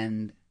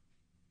 and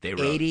They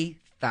wrote.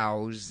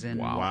 80,000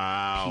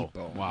 Wow.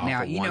 people. Wow. Now,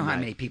 For you know one how night.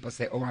 many people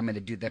say, "Oh, I'm going to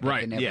do that," but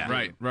Right. they never yeah.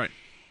 do. Right.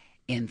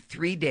 In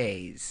 3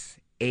 days,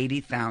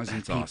 80,000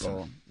 That's people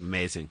awesome.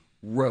 Amazing.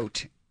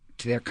 wrote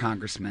to their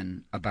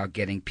congressman about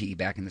getting PE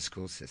back in the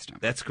school system.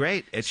 That's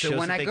great. It So shows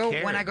when that I they go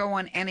care.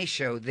 on any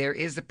show, there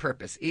is a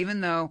purpose.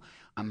 Even though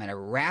I'm going to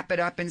wrap it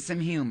up in some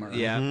humor,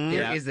 Yeah.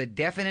 there Mhm. is a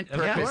definite Of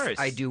purpose. course.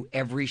 I do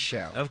every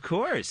show. Of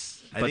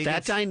course. I But think that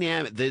it's-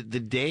 dynamic, the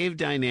Dave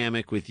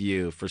dynamic with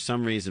you, for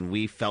some reason,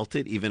 we felt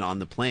it even on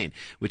the plane,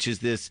 which is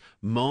this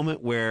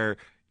moment where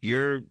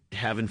you're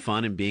having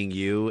fun and being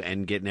you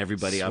and getting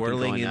everybody up and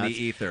Swirling going in the nuts.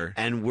 ether.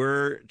 And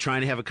we're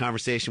trying to have a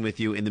conversation with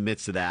you in the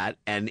midst of that.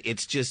 And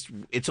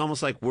it's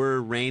almost like we're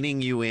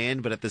reining you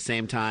in, but at the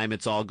same time,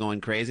 it's all going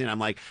crazy. And I'm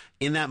like,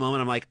 in that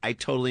moment, I'm like, I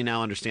totally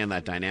now understand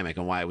that dynamic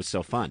and why it was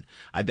so fun.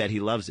 I bet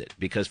he loves it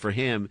because for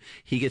him,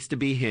 he gets to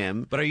be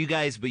him. But you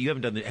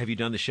haven't done have you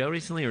done the show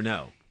recently or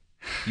no?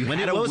 You When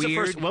had did- a what was the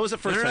weird, first- what was the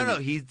first no, time No,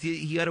 that-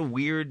 he had a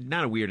weird,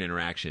 not a weird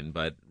interaction,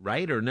 but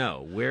right or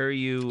no? Where are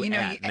you,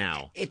 at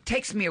now? It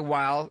takes me a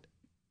while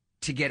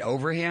to get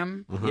over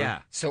him.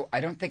 Yeah. So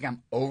I don't think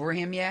I'm over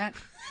him yet.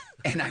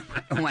 And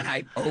when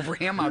I over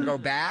him, I'll go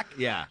back.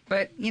 Yeah.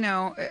 But,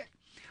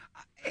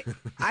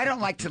 I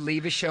don't like to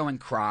leave a show and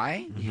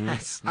cry.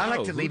 Yes. I like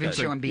No, to who leave a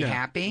doesn't? show and be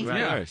happy. Right.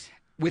 Yeah.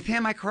 With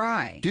him, I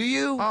cry. Do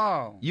you?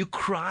 Oh. You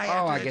cry Oh,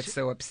 after I that get shit?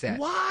 so upset.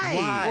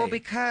 Why? Well,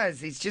 because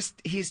he's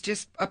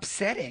just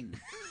upsetting.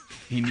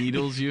 He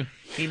needles you.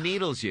 He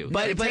needles you.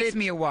 But it takes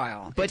me a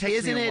while. but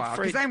isn't it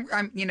for- Because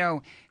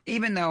I'm,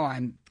 even though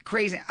I'm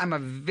crazy, I'm a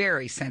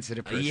very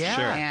sensitive person. Yeah,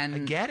 Sure. and I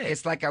get it.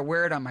 It's like I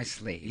wear it on my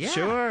sleeve. Yeah.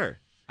 Sure.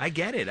 I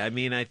get it. I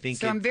mean, I think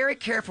So I'm very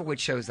careful with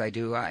shows I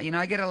do. I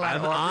get a lot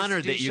I'm of offers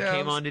honored to do that you shows.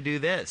 came on to do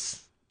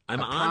this. I'm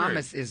A honored.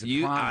 promise is a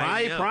You- promise. I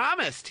I know.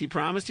 promised. He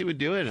promised he would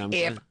do it.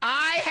 If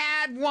I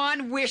had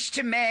one wish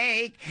to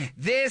make,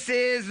 this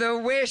is the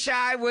wish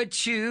I would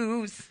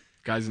choose.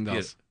 Guys and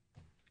dolls.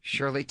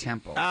 Shirley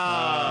Temple.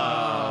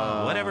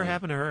 Oh, whatever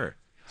happened to her?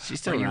 she's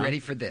still Are you around. ready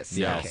for this?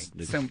 Yes.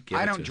 Okay. So Give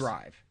I it don't to us.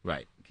 drive.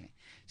 Right.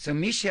 So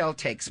Michelle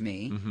takes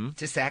me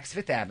to Saks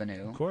Fifth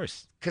Avenue Of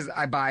course. because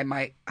I buy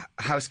my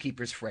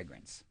housekeeper's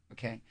fragrance.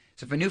 Okay.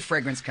 So if a new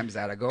fragrance comes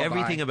out, I go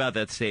Everything buy. about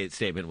that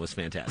statement was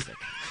fantastic.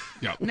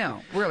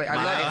 No, really, I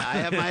I love it.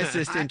 have my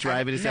assistant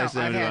driving to Saks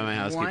no, I've Avenue to buy had my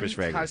housekeeper's one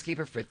fragrance.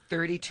 housekeeper for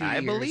 32 I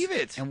years. believe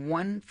it. And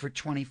one for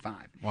 25.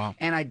 Wow.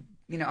 And I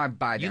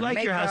buy them. You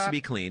like your house to makeup.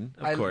 be clean,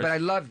 of course. But I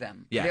love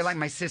them. Yes. They're like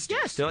my sisters.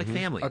 Yes, they're like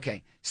family.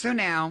 Okay. So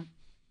now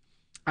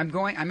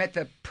I'm at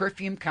the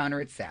perfume counter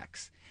at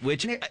Saks.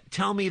 Which, And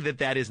tell me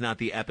that is not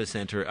the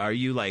epicenter. Are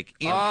you like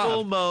in Oh.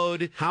 full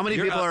mode? How many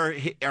You're people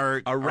up-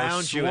 are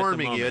around you at the swarming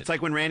you? moment. It's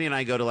like when Randy and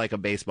I go to like a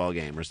baseball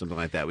game or something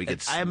like that. We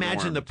get I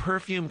imagine the swarmed.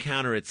 perfume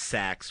counter at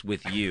Saks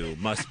with you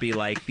must be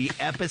like the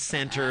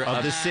epicenter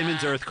of the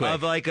Simmons earthquake.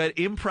 of like an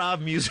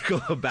improv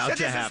musical about So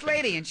to there's this happen.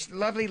 lady, and she's a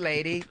lovely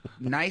lady,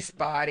 nice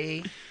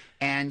body,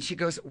 and she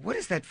goes, "What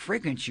is that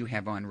fragrance you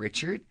have on,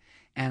 Richard?"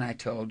 And I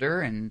told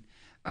her, and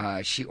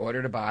she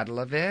ordered a bottle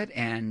of it,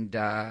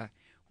 and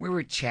we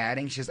were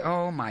chatting. She says,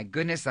 "Oh my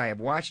goodness, I have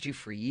watched you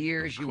for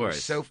years. You were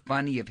course. so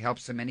funny. You've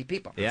helped so many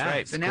people." Yeah, That's right.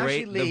 it's So now great.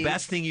 she leaves. The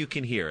best thing you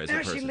can hear as a Now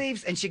person. she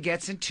leaves, and she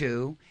gets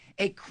into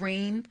a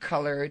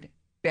cream-colored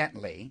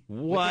Bentley with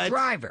What? the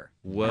driver.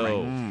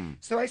 Whoa.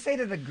 So I say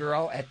to the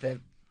girl at the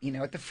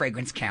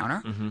fragrance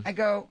counter, I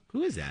go,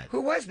 Who is that?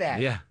 "Who was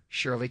that?" Yeah.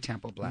 Shirley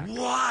Temple Black.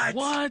 What?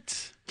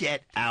 What?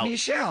 Get out.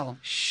 Michelle.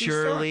 She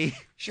Shirley saw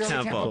Shirley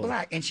Temple. Temple.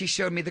 Black. And she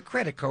showed me the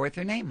credit card with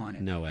her name on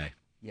it. No way.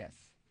 Yes.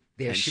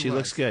 There And she she was.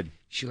 looks good.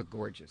 She looked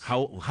gorgeous.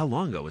 How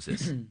long ago was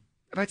this?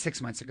 About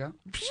 6 months ago.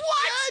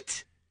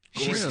 What?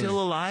 She's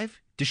still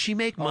alive? Does she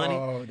make money?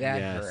 Oh, that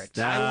Yes, hurts.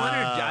 that-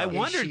 I Is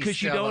wondered she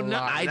because you still don't know.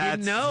 alive? I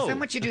didn't know.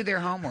 Someone should do their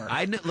homework.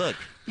 Look,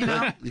 You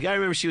know, you gotta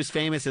remember she was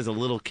famous as a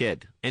little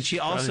kid. and she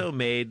also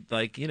made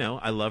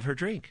I love her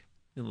drink.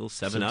 A little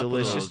 7-Up.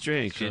 delicious a little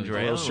drink. Ginger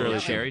A ale, little a little Shirley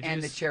cherry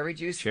and juice. the cherry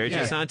juice. Cherry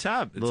Yeah. juice on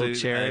top. It's Little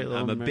cherry, I'm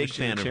little a big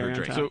fan of her cherry on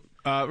drink. top.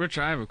 So, Rich,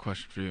 I have a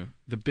question for you.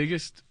 The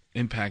biggest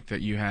impact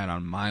that you had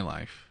on my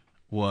life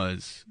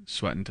was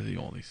sweating to the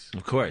oldies.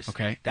 Of course.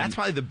 Okay. That's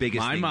probably the biggest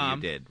My thing mom-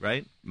 you did,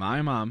 right?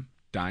 My mom,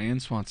 Diane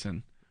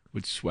Swanson,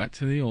 would sweat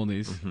to the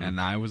oldies,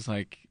 and I was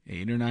like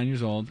 8 or 9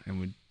 years old and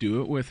would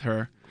do it with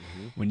her.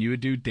 When you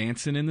would do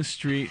Dancing in the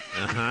Street,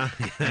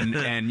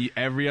 and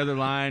every other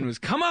line was,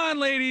 "Come on,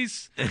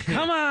 ladies,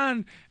 come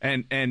on,"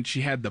 and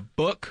she had the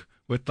book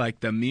with like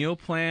the meal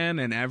plan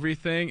and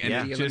everything, and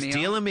Yeah. it Deal a just meal?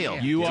 Deal a meal.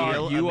 Yeah. you Deal are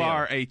a you meal.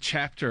 are a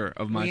chapter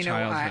of my Well, you know,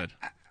 childhood.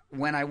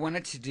 when I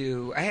wanted to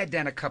do, I had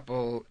done a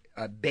couple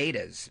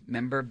betas.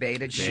 Remember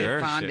beta? Sure,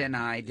 Fonda sure. and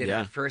I did Yeah.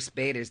 our first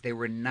betas. They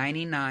were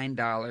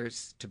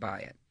 $99 to buy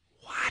it.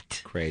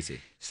 What? Crazy.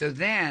 So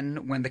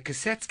then, when the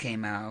cassettes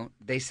came out,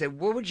 they said,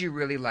 "What would you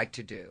really like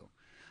to do?"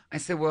 I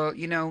said, "Well,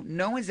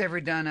 no one's ever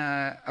done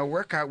a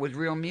workout with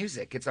real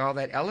music. It's all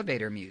that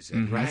elevator music." I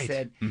Right.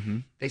 said,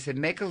 They said,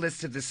 "Make a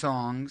list of the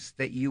songs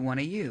that you want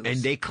to use."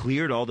 And they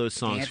cleared all those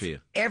songs Dance for you.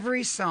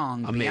 every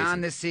song, Amazing.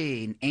 Beyond the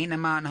Sea, Ain't a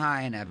Mountain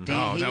High Enough,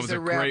 Oh, He's that was a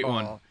a great Rebel,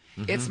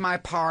 one. It's My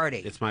Party.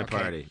 It's my Okay.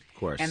 party, of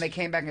course. And they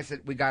came back and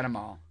said, "We got them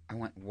all." I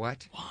went,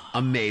 "What?"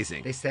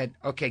 Amazing. They said,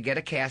 "Okay, get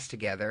a cast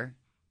together,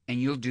 and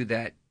you'll do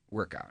that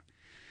workout."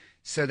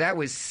 So that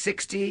was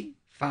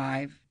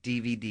 65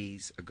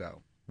 DVDs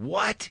ago.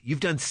 What? You've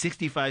done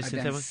 65 I've since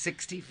that done one?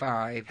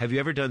 65, Have you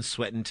ever done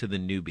Sweating to the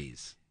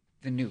Newbies?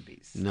 the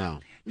newbies. No.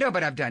 No,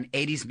 but I've done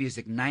 80s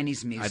music,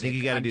 90s music. I think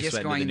you gotta I'm do just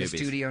Sweatin' to going the in the Newbies.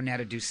 studio now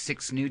to do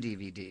 6 new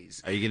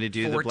DVDs. Are you going to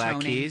do the For Black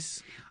Tony.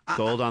 Keys?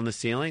 Gold on the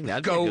ceiling?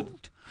 That'd be a good.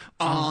 Gold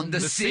on the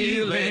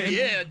ceiling.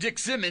 Yeah, Dick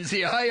Simmons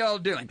here. How y'all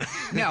doing?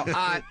 No,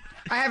 I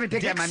haven't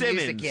picked Dick up my Simmons.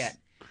 music yet.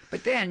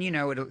 But then,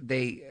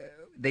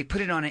 they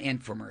put it on an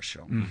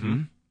infomercial.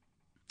 Mm-hmm.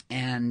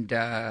 And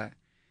the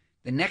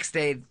next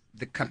day,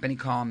 the company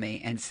called me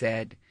and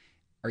said,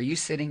 "Are you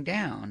sitting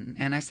down?"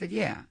 And I said,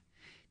 "Yeah."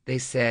 They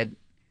said,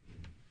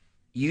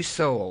 "You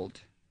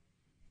sold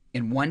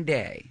in one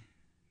day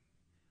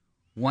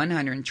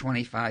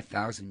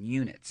 125,000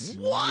 units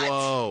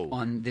Whoa.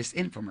 on this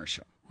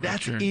infomercial."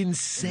 That's Richard,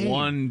 insane.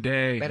 One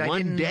day. But I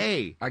One didn't,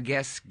 day. I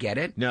guess, get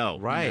it. No,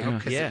 right.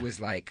 Because Yeah. it was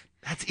like,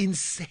 That's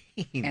insane.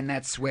 and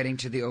that Sweating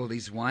to the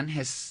Oldies one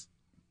has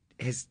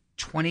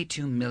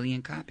 22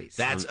 million copies.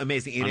 That's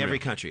amazing in every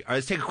country. All right,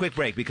 let's take a quick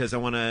break because I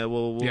want to.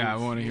 Yeah, I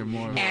want to hear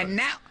more. And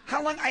now,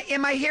 how long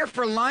am I here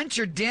for lunch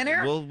or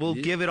dinner? We'll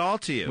give it all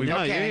to you.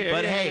 Okay.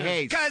 But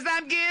hey, Because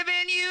I'm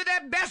giving you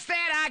the best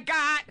that I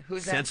got.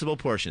 Who's that? Sensible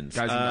Portions.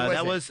 Guys,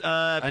 that was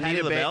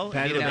Patti LaBelle.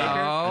 Patty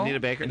LaBelle. Anita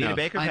Baker. Anita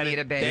Baker.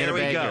 Anita Baker. There we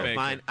go. Baker.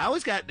 Fine. I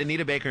always got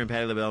Anita Baker and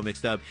Patti LaBelle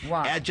mixed up.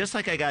 Wow. Just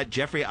like I got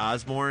Jeffrey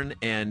Osborne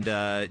and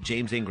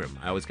James Ingram.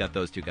 I always got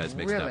those two guys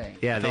mixed up. Really?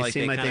 Yeah, I felt they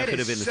seem like kinda they That could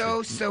have is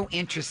been so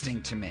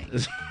interesting to me.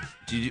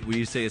 Will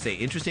you say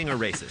interesting or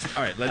racist?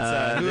 All right,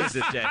 let's. Who is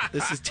this, Jay?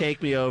 This is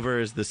 "Take Me Over"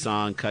 is the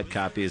song. "Cut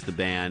Copy" is the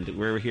band.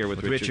 We're here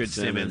with Richard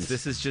Simmons.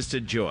 This is just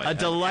a joy. A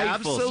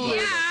delightful Absolutely.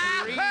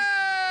 song.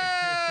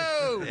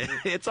 Yahoo!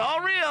 It's all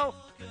real.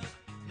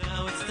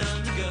 Now it's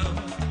time to go.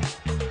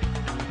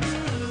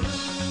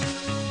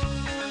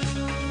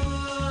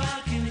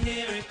 I can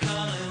hear it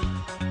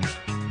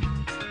calling.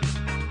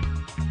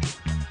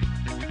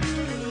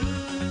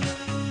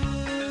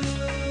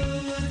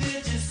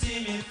 Did you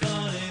see me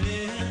falling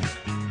in?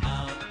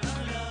 Out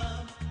of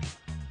love.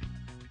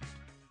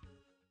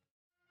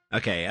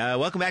 Okay,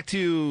 welcome back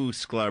to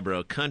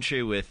Scarborough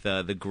Country with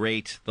the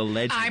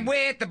legend. I'm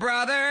with the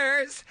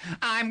brothers.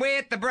 I'm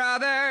with the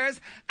brothers.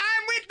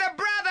 I'm with the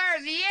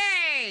brothers.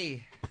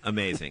 Yay!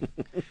 Amazing.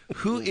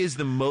 Who is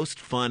the most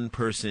fun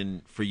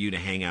person for you to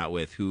hang out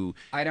with? Who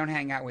I don't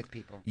hang out with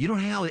people. you don't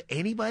hang out with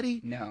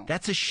anybody? No.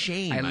 That's a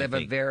shame. I live a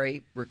think.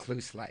 very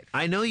recluse life.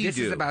 I know you this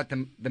do. This is about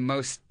the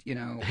most,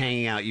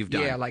 Hanging out you've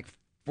done. yeah, like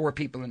 4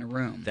 people in a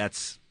room.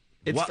 That's.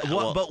 It's-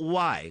 But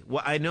why?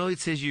 Well, I know it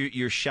says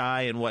you're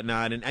shy and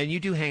whatnot, and you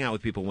do hang out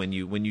with people when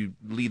you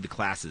lead the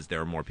classes. There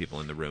are more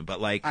people in the room,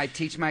 but like I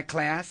teach my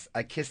class.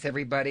 I kiss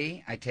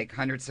everybody. I take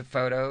hundreds of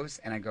photos,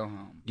 and I go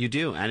home. You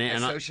do, and I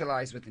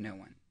socialize with no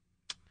one.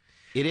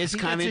 it is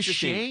think kind of that's a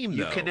interesting. shame,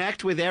 You though.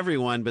 connect with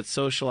everyone, but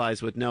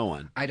socialize with no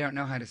one. I don't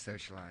know how to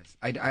socialize.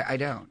 I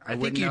don't. I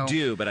think wouldn't you know,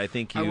 do, but I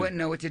think you. I wouldn't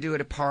know what to do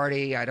at a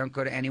party. I don't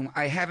go to anyone.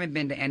 I haven't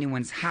been to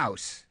anyone's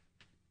house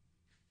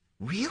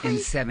Really? in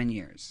 7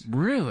 years.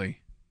 Really?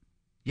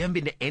 You haven't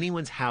been to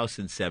anyone's house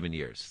in 7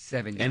 years.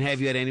 7 years. And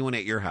have you had anyone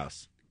at your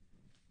house?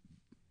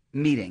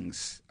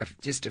 meetings,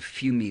 just a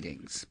few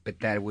meetings, but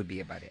that would be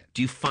about it.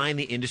 Do you find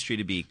the industry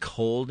to be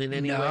cold in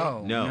any way?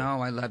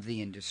 No, I love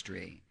the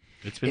industry.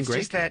 It's been It's great.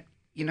 just that,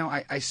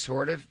 I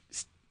sort of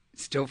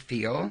still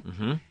feel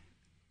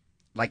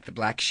like the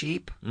black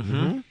sheep,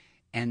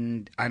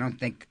 and I don't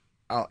think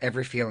I'll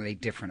ever feel any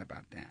different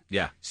about that.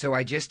 Yeah. So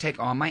I just take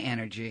all my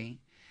energy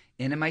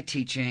into my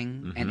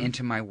teaching and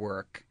into my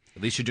work.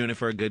 At least you're doing it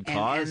for a good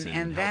cause and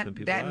and helping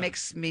people that out.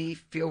 makes me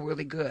feel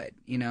really good.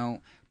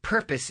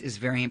 Purpose is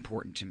very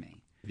important to me.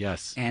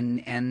 Yes.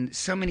 And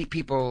so many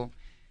people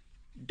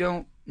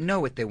don't know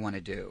what they want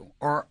to do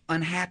or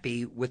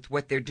unhappy with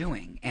what they're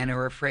doing and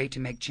are afraid to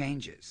make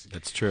changes.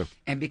 That's true.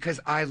 And because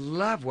I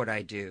love what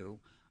I do,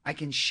 I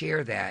can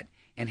share that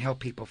and help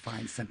people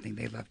find something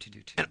they love to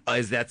do too.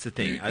 And that's the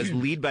thing. I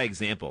lead by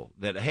example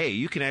that, hey,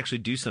 you can actually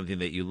do something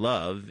that you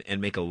love and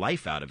make a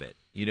life out of it.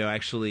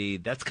 Actually,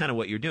 that's kind of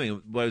what you're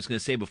doing. What I was going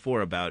to say before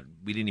about,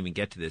 we didn't even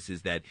get to this,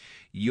 is that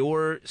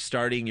you're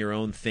starting your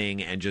own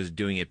thing and just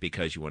doing it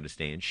because you want to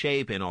stay in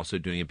shape and also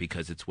doing it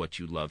because it's what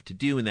you love to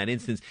do. In that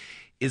instance,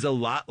 is a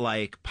lot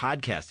like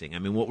podcasting. I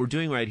mean, what we're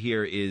doing right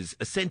here is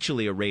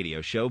essentially a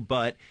radio show,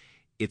 but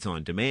it's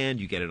on demand.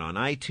 You get it on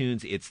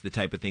iTunes. It's the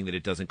type of thing that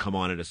it doesn't come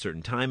on at a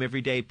certain time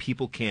every day.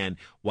 People can,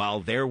 while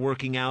they're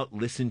working out,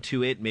 listen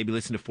to it, maybe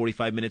listen to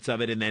 45 minutes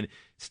of it and then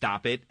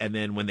stop it. And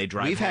then when they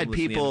drive We've home, had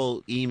listen to the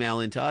people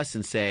email into us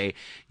and say,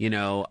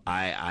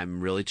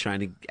 I'm really trying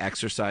to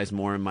exercise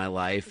more in my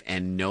life,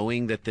 and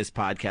knowing that this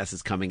podcast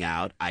is coming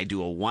out, I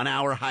do a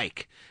 1-hour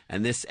hike,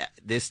 and this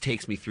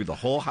takes me through the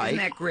whole hike. Isn't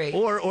that great?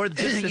 Or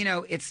this,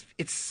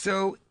 it's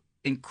so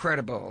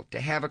incredible to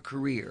have a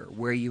career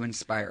where you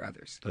inspire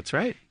others. That's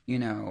right.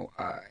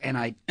 And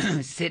I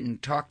sit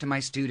and talk to my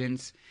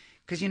students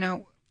because,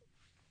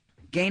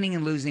 gaining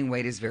and losing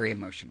weight is very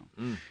emotional.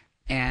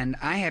 And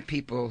I have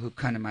people who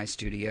come to my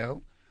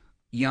studio,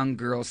 young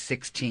girls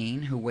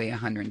 16 who weigh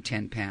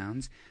 110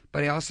 pounds,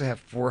 but I also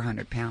have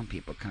 400-pound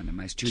people come to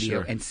my studio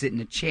Sure. and sit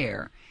in a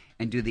chair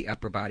and do the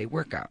upper body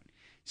workout.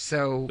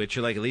 So But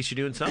you're like, at least you're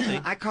doing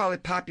something. I call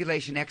it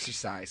population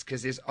exercise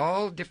because there's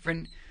all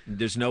different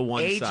There's no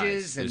one ages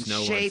size. and There's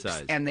no shapes, one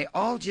size. and they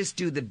all just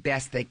do the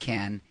best they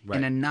can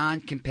in a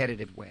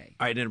non-competitive way.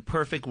 All right, in a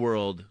perfect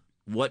world,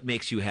 what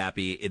makes you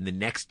happy in the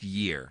next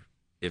year?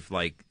 If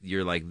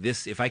you're like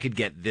this, if I could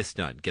get this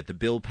done, get the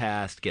bill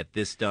passed, get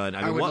this done.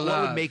 I mean, what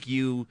would make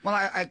you? Well,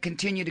 I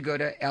continue to go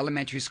to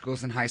elementary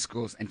schools and high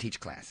schools and teach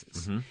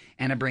classes, Mm-hmm.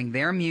 and I bring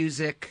their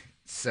music.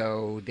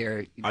 So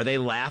they're Are they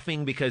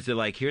laughing because they're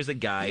like, here's a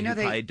guy who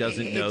probably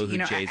doesn't know who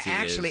Jay-Z is?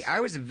 Actually, I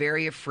was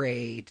very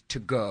afraid to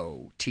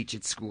go teach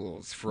at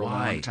schools for a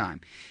long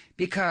time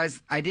because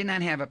I did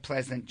not have a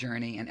pleasant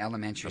journey in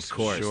elementary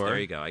school. Of course, there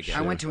you go. I get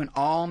I it. went to an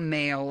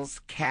all-males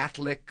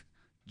Catholic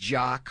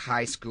jock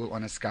high school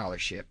on a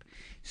scholarship.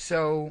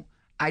 So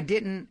I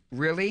didn't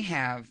really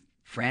have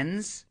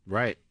friends.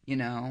 Right. You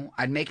know,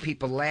 I'd make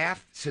people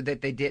laugh so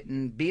that they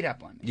didn't beat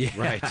up on me. Yeah,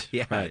 Right,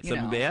 yeah, right. You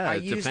know, I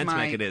used defense my,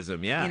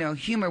 mechanism. Yeah, You know,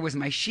 humor was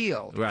my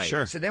shield. Right.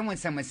 Sure. So then when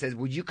someone says,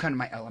 would you come to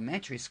my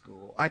elementary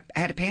school? I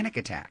had a panic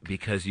attack.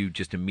 because you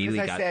just immediately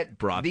Because I got said,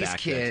 brought these back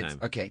kids, that time.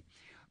 okay,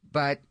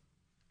 but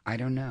I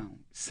don't know.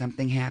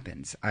 Something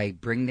happens. I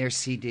bring their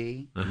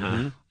CD.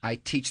 I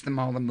teach them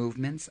all the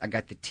movements. I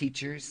got the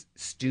teachers,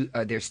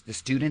 there's the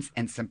students,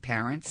 and some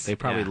parents. They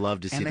probably Yeah. love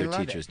to see And they their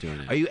love teachers it.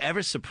 doing it. Are you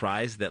ever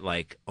surprised that,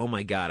 like, oh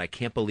my God, I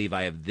can't believe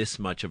I have this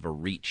much of a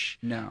reach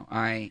No,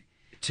 I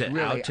to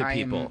really, out to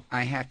people?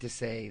 I have to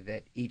say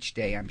that each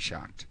day I'm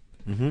shocked.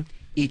 Mm-hmm.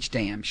 Each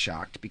day I'm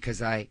shocked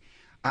because I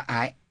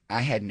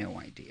had no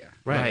idea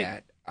Right.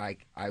 that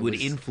I Would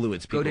was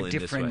influence go people to in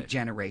this different way.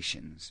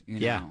 generations. You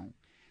Yeah. know.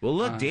 Well,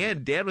 look,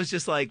 Dan was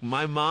just like,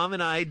 my mom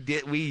and I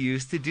we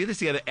used to do this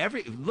together.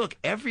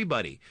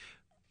 Everybody.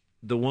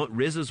 The one,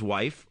 Riz's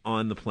wife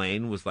on the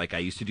plane was like, I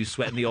used to do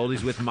Sweating the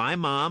Oldies with my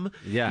mom.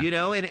 Yeah. You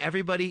know, and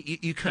everybody,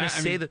 you kind of I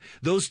say mean-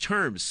 those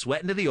terms,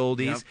 Sweating to the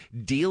Oldies,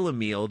 Deal a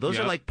Meal. Those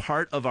are Yep. like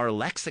part of our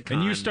lexicon.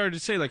 And you started to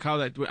say like how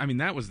that. I mean,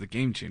 that was the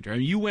game changer. I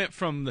mean, you went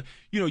from the.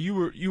 You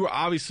were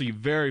obviously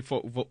very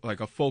like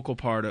a focal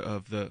part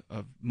of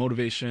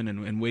motivation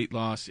and weight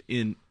loss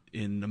in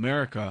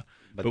America.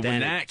 But then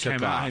when it that took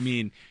came out, off. I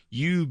mean,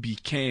 you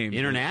became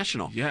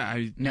International. Yeah,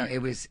 No, it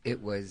was. It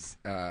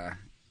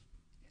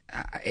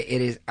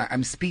is.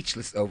 I'm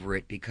speechless over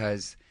it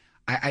because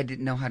I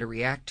didn't know how to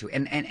react to it,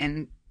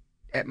 and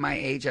at my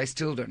age, I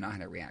still don't know how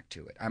to react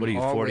to it. I'm What are you,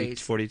 40, always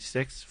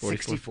 46?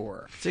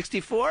 64.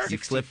 64? You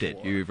flipped it.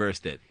 64. You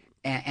reversed it.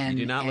 And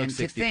You do not look and to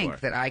 64. think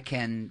that I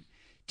can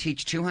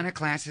teach 200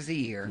 classes a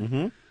year,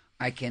 Mm-hmm.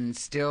 I can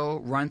still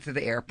run through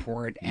the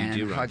airport You and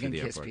do run hug through and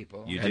the kiss airport.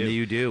 people. You And do.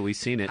 you do. We've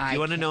seen it. I You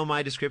want to can't- know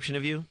my description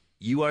of you?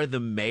 You are the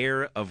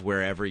mayor of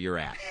wherever you're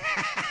at.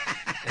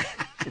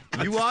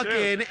 You walk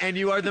in and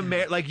you are the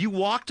mayor. Like, you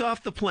walked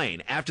off the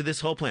plane after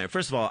this whole plan.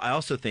 First of all, I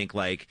also think,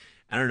 like,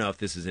 I don't know if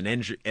this is an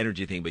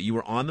energy thing, but you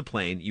were on the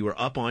plane. You were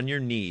up on your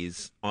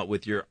knees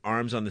with your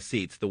arms on the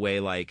seats the way,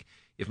 like,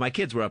 if my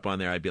kids were up on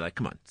there, I'd be like,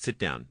 come on, sit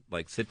down.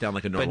 Like, sit down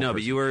like a normal no,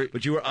 but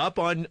person. you were up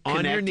on your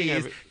connecting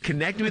knees,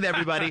 connecting with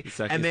everybody,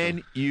 Exactly. and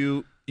then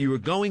you were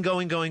going,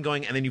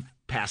 and then you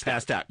passed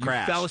out. You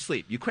crashed. fell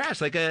asleep. You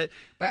crashed like a...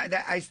 But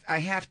I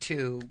have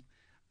to.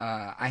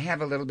 I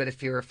have a little bit of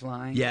fear of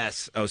flying.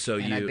 Yes. Oh, so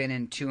And you... I've been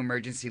in 2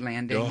 emergency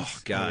landings. Oh,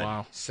 God. Oh,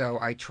 wow. So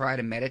I try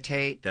to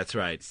meditate, That's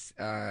right.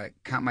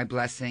 count my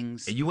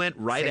blessings, And you went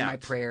right say out. my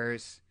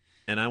prayers.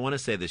 And I want to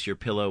say this: your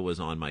pillow was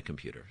on my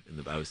computer,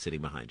 and I was sitting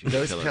behind you.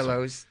 Those Pillows.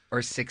 pillows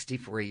are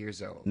 64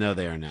 years old. No,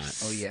 they are not.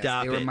 Oh yes,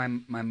 Stop they were it. my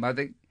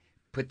mother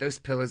put those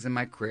pillows in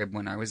my crib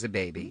when I was a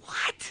baby.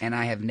 What? And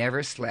I have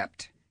never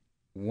slept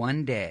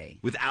one day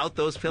Without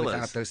those pillows.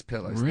 without those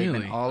pillows. They've Really?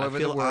 been all I over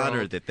feel the world.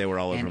 honored that they were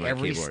all over in my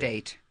every keyboard.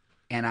 state,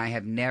 and I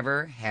have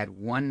never had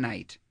one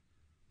night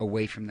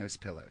away from those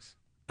pillows.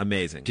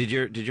 Amazing. Did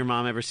your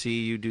mom ever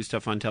see you do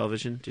stuff on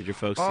television? Did your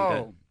folks see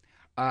that?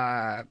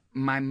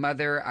 My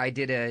mother, I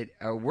did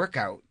a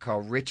workout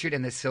called Richard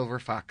and the Silver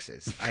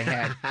Foxes. I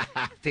had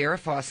Farrah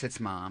Fawcett's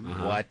mom,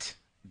 What?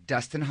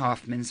 Dustin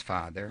Hoffman's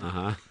father,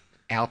 Uh-huh.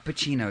 Al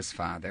Pacino's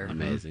father,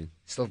 Amazing.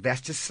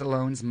 Sylvester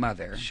Stallone's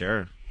mother,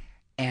 Sure.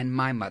 and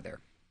my mother.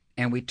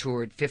 And we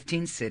toured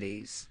 15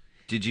 cities.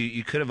 Did you?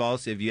 You could have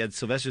also, if you had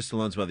Sylvester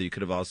Stallone's mother, you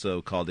could have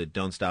also called it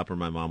 "Don't Stop or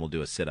My Mom Will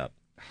Do a Sit Up."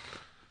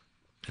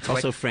 It's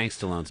also Frank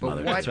Stallone's but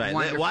mother. what That's right.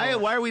 wonderful-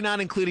 Why are we not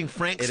including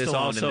Frank It is Stallone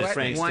also in this?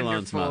 Frank What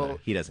Stallone's wonderful mother.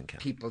 He doesn't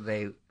count. people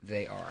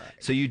they are.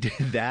 So you did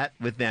that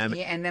with them.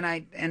 Yeah, and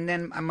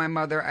then my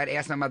mother, I'd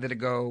ask my mother to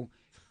go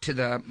to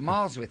the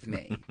malls with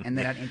me, and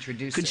then I'd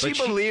introduce Could her.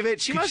 she believe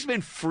it? She must have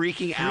been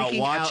freaking out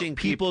watching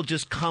people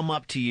just come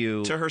up to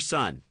you to her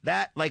son.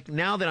 that, like,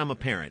 now that I'm a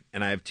parent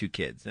and I have 2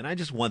 kids, and I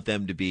just want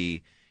them to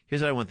be,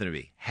 here's what I want them to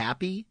be: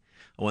 happy.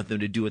 I want them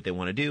to do what they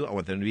want to do. I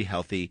want them to be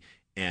healthy,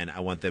 and I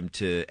want them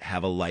to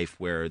have a life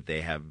where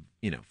they have,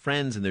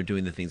 friends, and they're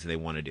doing the things that they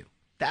want to do.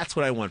 That's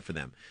what I want for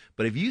them.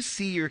 But if you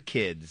see your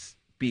kids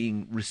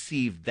being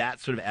received that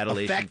sort of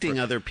adulation, Affecting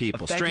other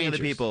people, affecting other strangers.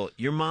 people,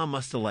 your mom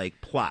must have,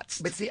 like,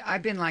 plots. But see,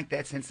 I've been like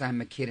that since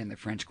I'm a kid in the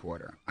French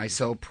Quarter. I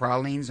sold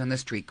pralines on the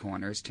street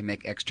corners to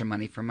make extra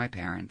money for my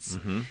parents.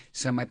 Mm-hmm.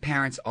 So my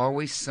parents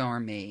always saw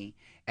me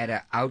at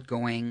an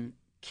outgoing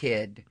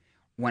kid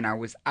when I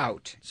was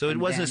out. So it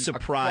and wasn't a then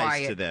surprise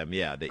quiet- to them,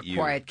 that you...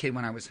 quiet kid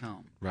when I was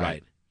home.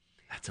 Right.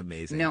 That's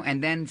amazing. No,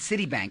 and then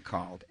Citibank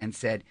called and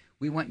said,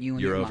 "We want you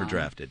and You're your mom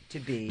overdrafted. to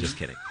be." Just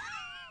kidding.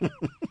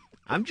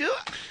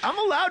 I'm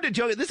allowed to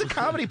joke. This is a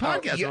comedy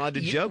podcast. I'm allowed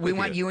to joke We with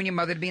want you and your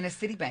mother to be in a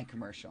Citibank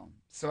commercial.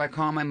 So I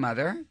called my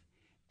mother,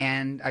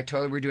 and I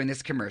told her we're doing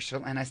this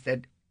commercial, and I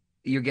said,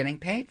 "You're getting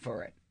paid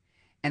for it."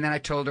 And then I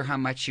told her how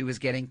much she was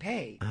getting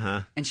paid,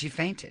 and she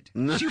fainted.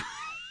 She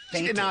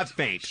She did not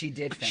faint. She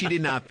did faint. She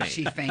did not faint.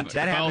 She fainted.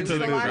 That happened It was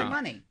to a the lot of ground.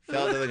 money.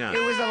 Fell to the ground.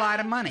 It was a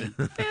lot of money.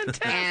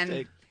 Fantastic.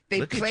 And they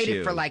Look at played it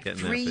you, for like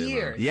getting that 3 for your mom.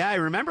 years. Yeah, I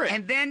remember it.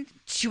 And then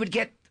she would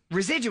get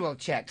residual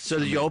checks. So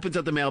he opens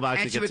up the mailbox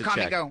And and she gets would a call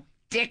me check. and go,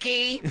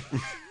 "Dickie,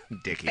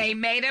 Dickie. They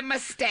made a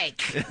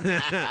mistake.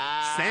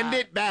 Send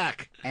it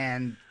back.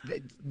 And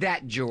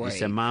that joy. You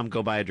said, Mom,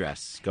 go buy a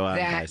dress. Go out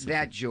and buy something.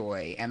 That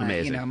joy. And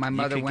Amazing. my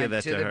mother could give went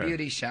that to to the her.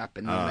 beauty shop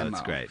in the Oh, limo.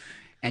 that's great.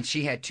 And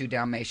she had 2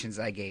 Dalmatians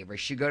I gave her.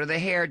 She'd go to the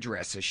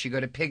hairdresser. She'd go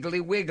to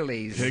Piggly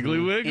Wiggly's.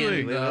 Piggly Wiggly.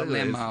 In the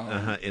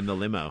limo. In the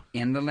limo.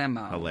 In the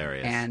limo.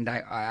 Hilarious. And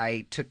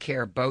I took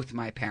care of both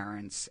my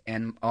parents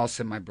and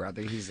also my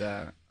brother. He's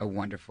a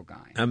wonderful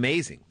guy.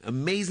 Amazing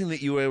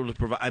that you were able to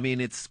provide. I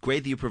mean, it's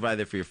great that you provide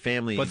that for your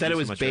family. But and that do it so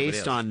was much for everybody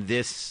based else. on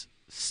this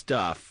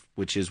stuff,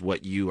 which is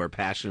what you are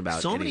passionate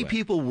about. So many anyway.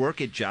 people work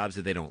at jobs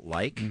that they don't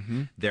like.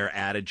 Mm-hmm. They're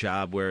at a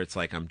job where it's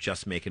like, I'm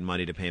just making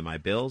money to pay my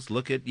bills.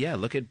 Look at Brett,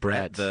 the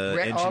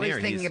Brett, engineer. all he's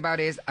thinking about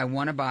is, I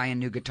want to buy a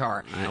new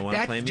guitar. I wanna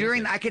That's play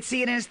during. music. I could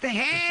see it in his thing.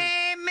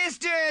 Hey,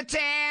 Mr.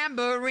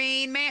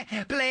 Tambourine Man,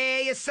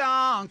 play a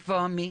song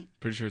for me.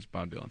 Pretty sure it's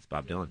Bob Dylan. It's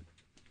Bob Dylan,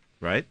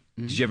 right?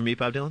 Mm-hmm. Did you ever meet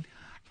Bob Dylan?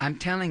 I'm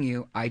telling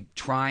you, I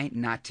try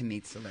not to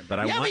meet celebrities. But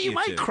I Yeah, want but you to.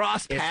 might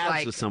cross It's paths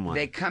like with someone.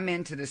 they come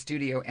into the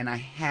studio and I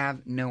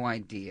have no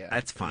idea.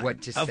 That's fine. What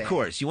to say. Of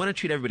course, you want to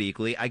treat everybody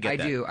equally. I get I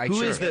that. do. I Who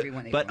treat is the?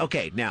 everyone But equal.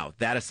 okay, now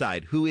that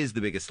aside, who is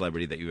the biggest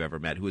celebrity that you've ever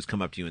met? Who has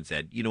come up to you and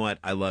said, "You know what?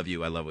 I love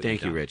you. I love what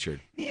Thank you've you, done."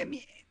 Richard. Yeah, I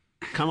mean,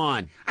 Come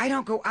on. I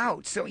don't go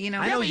out, so I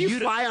know you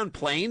fly on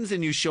planes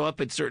and you show up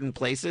at certain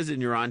places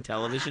and you're on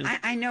television.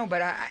 I know,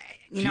 but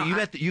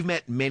You've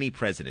met many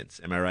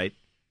presidents. Am I right?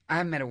 I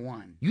haven't met a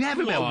one. You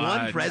haven't met one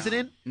What?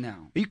 president? No.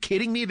 Are you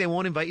kidding me? They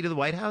won't invite you to the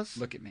White House?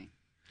 Look at me.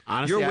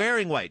 Honestly, You're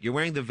wearing white. You're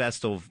wearing the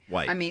vestal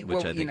white. I mean, which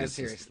well, I think is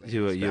seriously.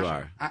 you special.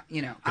 are.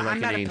 I'm like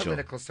not an a angel.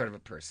 political sort of a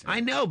person. I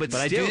know, but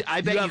But still,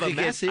 I bet you you have a could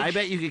get. message. I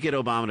bet you could get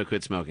Obama to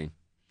quit smoking.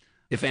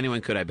 If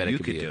anyone could, I bet you it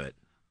could could be do you. it.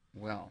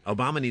 Well,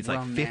 Obama needs like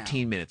Well, now.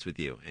 15 minutes with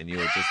you, and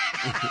you'll just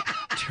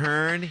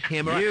turn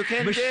him around. You can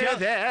do Michelle,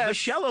 this.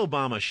 Michelle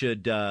Obama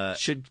should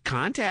Should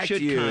contact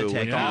should you. contact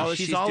with you. all that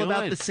She's all about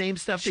doing. the same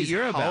stuff that She's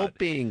you're about.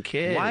 helping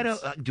kids. Why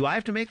do I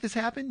have to make this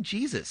happen?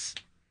 Jesus.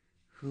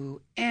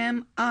 who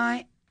am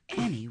I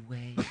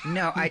anyway?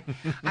 No, I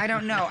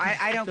don't know.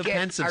 I don't The get.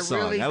 pensive I song.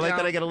 really I like that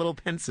don't- I get a little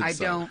pensive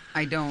song.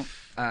 I don't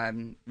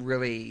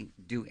really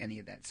do any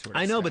of that sort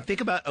of I know, stuff. but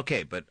think about,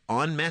 but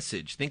on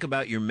message, think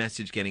about your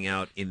message getting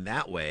out in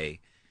that way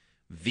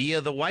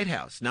via the White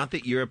House. Not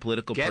that you're a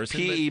political Get person.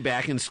 PE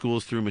back in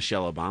schools through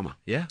Michelle Obama.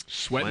 Yeah. Why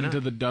Sweating not? to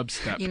the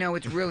dubstep.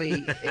 It's really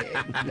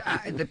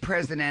the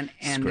president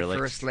and Skrillex. the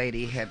first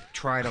lady have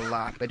tried a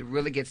lot, but it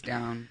really gets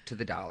down to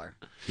the dollar.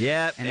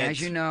 Yeah. And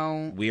as you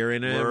know, we're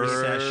in a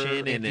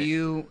recession. And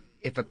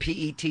if a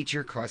PE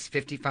teacher costs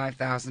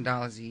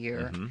 $55,000 a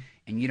year Mm-hmm.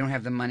 and you don't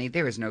have the money,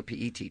 there is no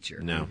PE teacher.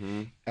 no.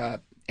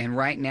 And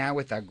right now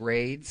with our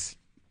grades,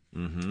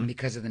 Mm-hmm.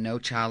 because of the No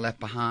Child Left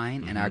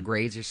Behind, and our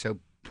grades are so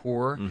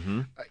poor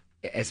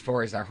as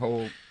far as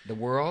the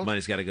world,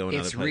 Money's got to go in other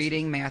it's places.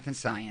 reading, math, and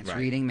science. Right.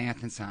 Reading,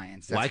 math, and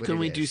science. That's Why what couldn't it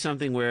we is. do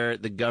something where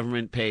the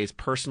government pays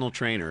personal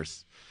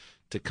trainers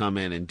to come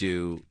in and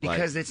do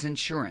Because it's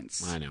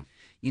insurance. I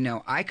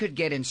know. I could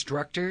get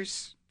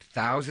instructors,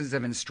 thousands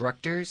of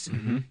instructors,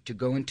 to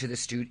go into the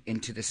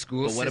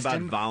school But what about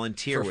system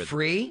volunteer for with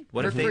free?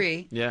 What for if they-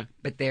 free. Yeah.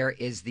 But there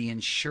is the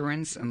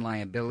insurance and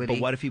liability.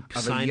 But what if you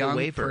of signed a a young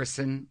waiver?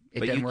 person? It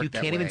But doesn't you work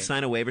that can't way. even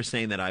sign a waiver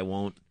saying that I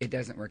won't. It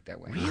doesn't work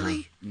that way.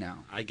 Really? No.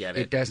 I get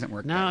It it. doesn't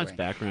work No, that way. it's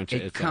background check.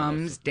 It It's all that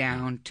comes stuff.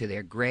 down to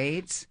their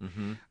grades.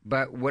 Mm-hmm.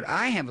 But what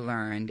I have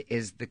learned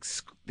is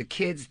the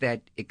kids that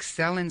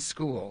excel in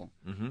school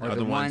are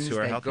the ones who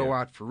are that healthier. go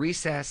out for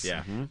recess,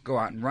 Yeah. go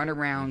out and run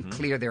around,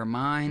 clear their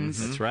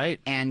minds. That's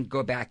right. And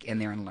go back in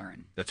there and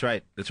learn. That's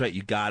right. That's right.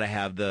 You got to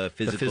have the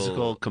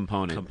physical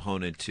component.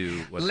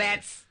 to what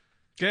Let's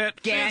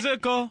Get Get-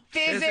 physical.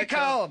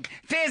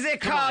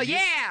 physical,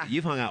 yeah.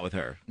 You've hung out with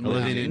her. No,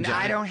 Olivia Newton-John.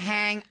 I don't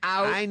hang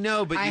out. I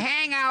know, but I you-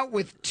 hang out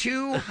with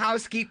 2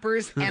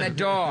 housekeepers and a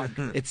dog.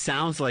 It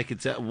sounds like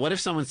it's. What if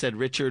someone said,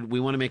 "Richard, we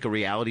want to make a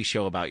reality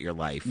show about your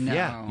life"? No.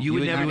 Yeah, you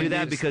would would never not do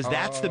that do- because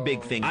that's the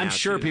big thing. I'm now,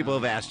 sure too. people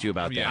have asked you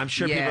about that. Yeah. I'm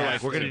sure people are Yes,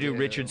 like, we're going to they do do.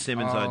 Richard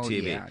Simmons on Oh,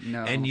 TV. yeah,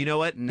 no, and you know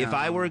what? If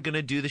I no. were going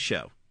to do the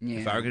show,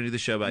 if I were going to do the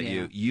show about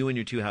Yeah. you and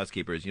your 2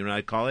 housekeepers, you know what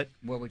I'd call it?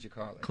 What would you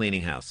call it?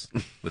 Cleaning House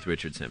with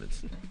Richard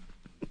Simmons.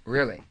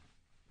 Really?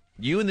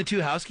 You and the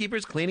 2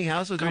 housekeepers cleaning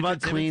house with How Richard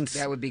about clean? Simmons?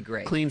 That would be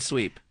great. Clean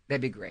sweep.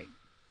 That'd be great.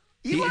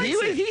 He says You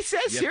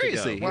have to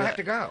seriously. go. Well, I have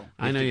to go.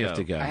 I know you to have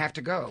to go. I have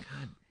to go.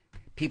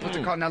 People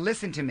to call. Now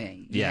listen to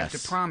me. You have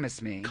Yes. to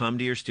promise me. Come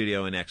to your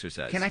studio and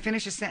exercise. Can I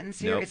finish a sentence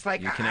here? Nope, It's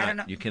like you I cannot. don't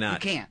know. You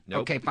cannot. You can't.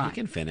 Nope. Okay, fine. You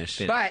can finish.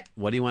 But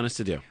What do you want us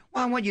to do?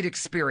 well, I want you to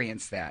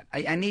experience that.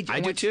 I need. I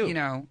do want- too. You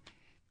know,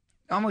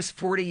 almost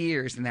 40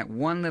 years in that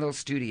one little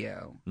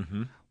studio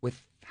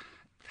with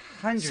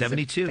hundreds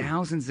 72. of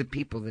thousands of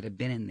people that have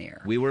been in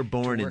there. We were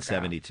born in work out.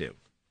 72.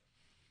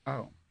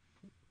 Oh,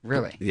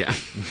 really? Yeah.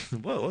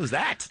 What was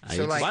that?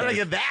 So like- Why did I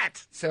get that?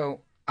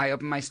 So I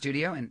opened my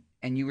studio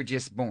and you were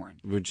just born.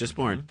 We're just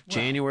born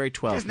January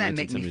 12th. Doesn't that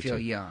make me 1972. feel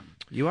young?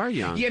 You are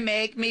young. You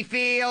make me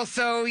feel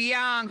so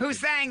young. Who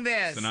sang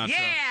this? Sinatra.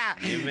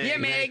 Yeah. You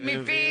make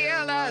me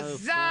feel the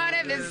son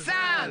of the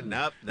sun.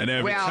 Nope. And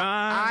every Well,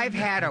 time. I've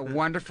had a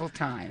wonderful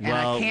time, and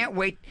Well- I can't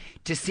wait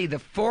to see the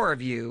four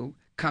of you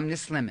come to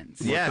Slimmons.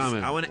 Yes,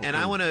 coming. I want, We're and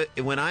I coming. want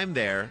to. When I'm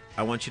there,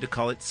 I want you to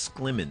call it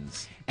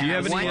Sklimmons. And you I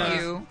have any, want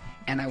you,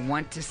 and I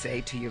want to say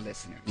to your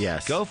listeners,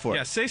 Yes. Go for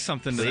Yeah, it. say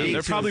something to them. Please.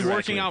 They're probably To the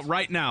working out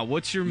right now.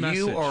 What's your message?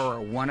 you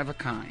are one of a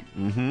kind.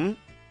 Mm-hmm.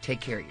 Take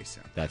care of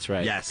yourself. That's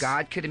right. Yes.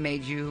 God could have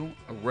made you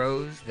a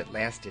rose that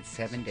lasted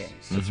 7 days,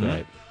 That's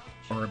right.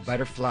 or a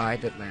butterfly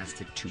that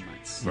lasted 2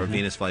 months. Or a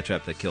Venus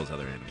flytrap that kills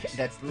other animals.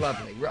 That's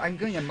lovely. I'm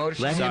going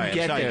emotional. Let him Sorry,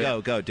 get sorry. there.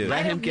 Go, dude. Let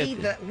I him don't get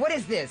need there. what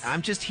is this?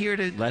 I'm just here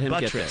to Let him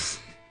get buttress.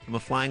 I'm a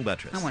flying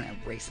buttress. I want to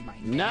erase my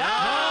No,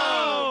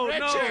 Oh,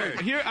 Richard.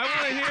 no. Here, I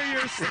want to hear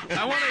your.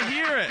 I want to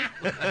hear it.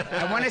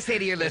 I want to say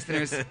to your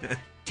listeners,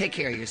 take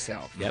care of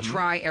yourself. Yep.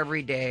 Try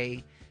every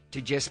day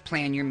to just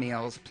plan your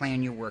meals,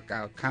 plan your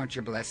workout, count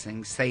your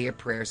blessings, say your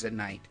prayers at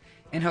night,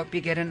 and hope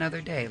you get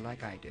another day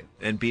like I do.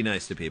 And be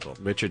nice to people.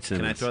 Richard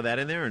Simmons. Can I throw that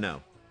in there or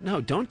no? No,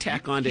 don't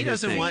tack on to He his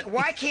doesn't thing. want-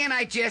 Why can't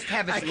I just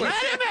have a Let him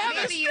have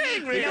Maybe his you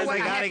thing, need- Richard. what? I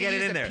gotta have to get it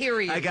use in a there.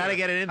 Period I gotta here.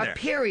 get it in there. A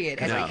period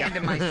as I get to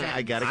my sentence.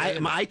 I gotta get it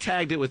in there. I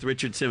tagged it with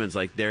Richard Simmons.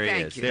 Like there he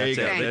Thank is. you. There you That's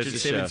go, it. Thank There's Richard the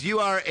Simmons. show. You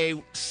are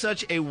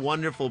such a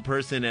wonderful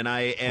person, and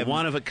I am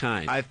One of a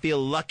kind. I feel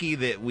lucky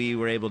that we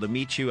were able to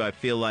meet you. I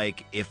feel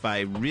like if I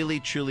really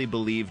truly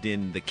believed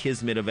in the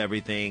kismet of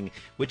everything,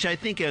 which I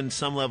think on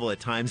some level at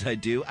times I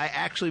do, I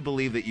actually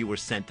believe that you were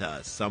sent to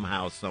us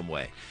somehow, some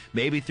way.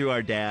 Maybe through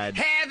our dad.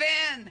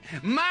 Heaven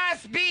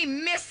must be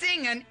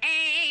missing an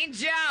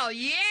angel.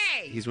 Yay!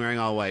 He's wearing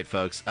all white,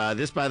 folks.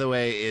 This, by the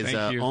way, is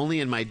Thank you. only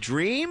in my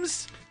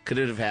dreams. Could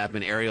it have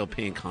happened? Ariel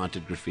Pink,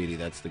 Haunted Graffiti.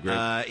 That's the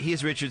great. He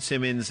is Richard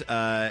Simmons.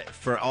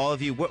 For all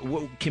of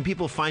you, can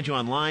people find you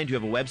online? Do you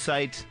have a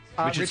website?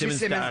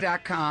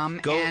 RichardSimmons.com,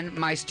 Go- and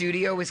my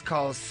studio is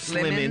called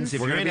Slimmons. If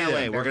We're you're gonna in be LA,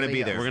 there. we're going to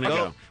be there. We're gonna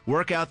go.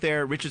 Work out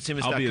there, I'll be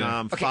richardsimmons.com. there.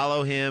 Okay.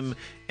 Follow him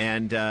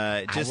and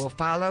I just will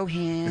follow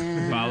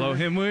him. Follow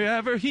him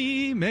wherever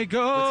he may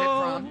go. What's it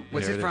from?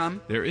 What's There it it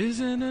from? There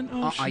isn't an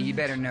ocean. You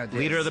better know this.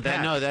 leader of the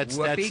pack. No, that's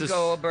Whoopi just-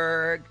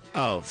 Goldberg.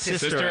 Oh,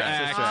 Sister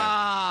Act.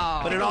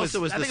 Oh. But it also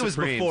was I the think it was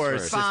Supremes before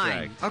first. Sister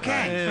Fine. Act.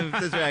 Okay.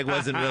 Sister Act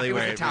wasn't really It was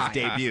where a it was tie.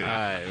 debuted. All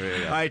right, here we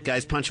go. All right,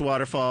 guys. Punch a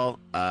waterfall.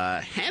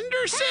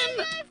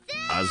 Henderson,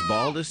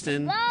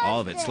 Osbaldiston.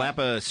 All of it. Slap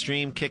a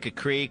stream, kick a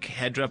creek,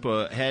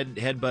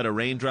 headbutt a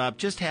raindrop.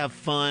 Just have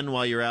fun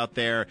while you're out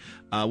there.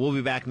 We'll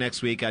be back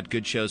next week. Got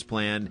good shows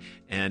planned.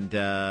 And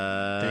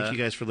Thank you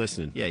guys for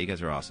listening. Yeah, you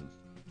guys are awesome.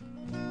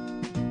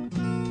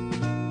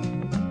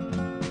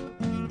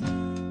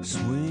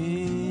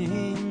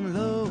 Swing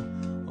low,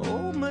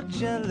 old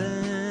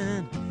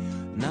Magellan,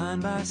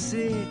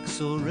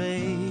 9x6 or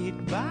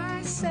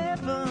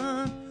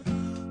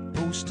 8x7.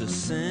 Post a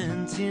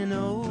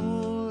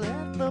sentinel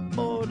at the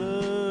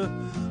border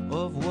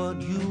of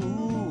what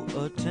you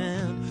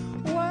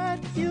attend, what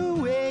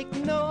you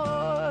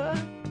ignore.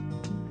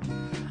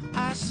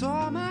 I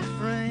saw my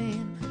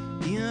frame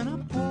in a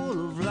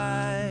pool of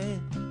light,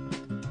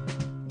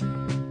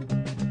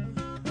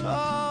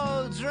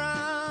 all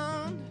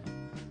drowned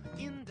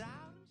in doubt.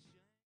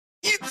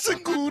 It's a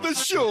good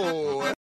show.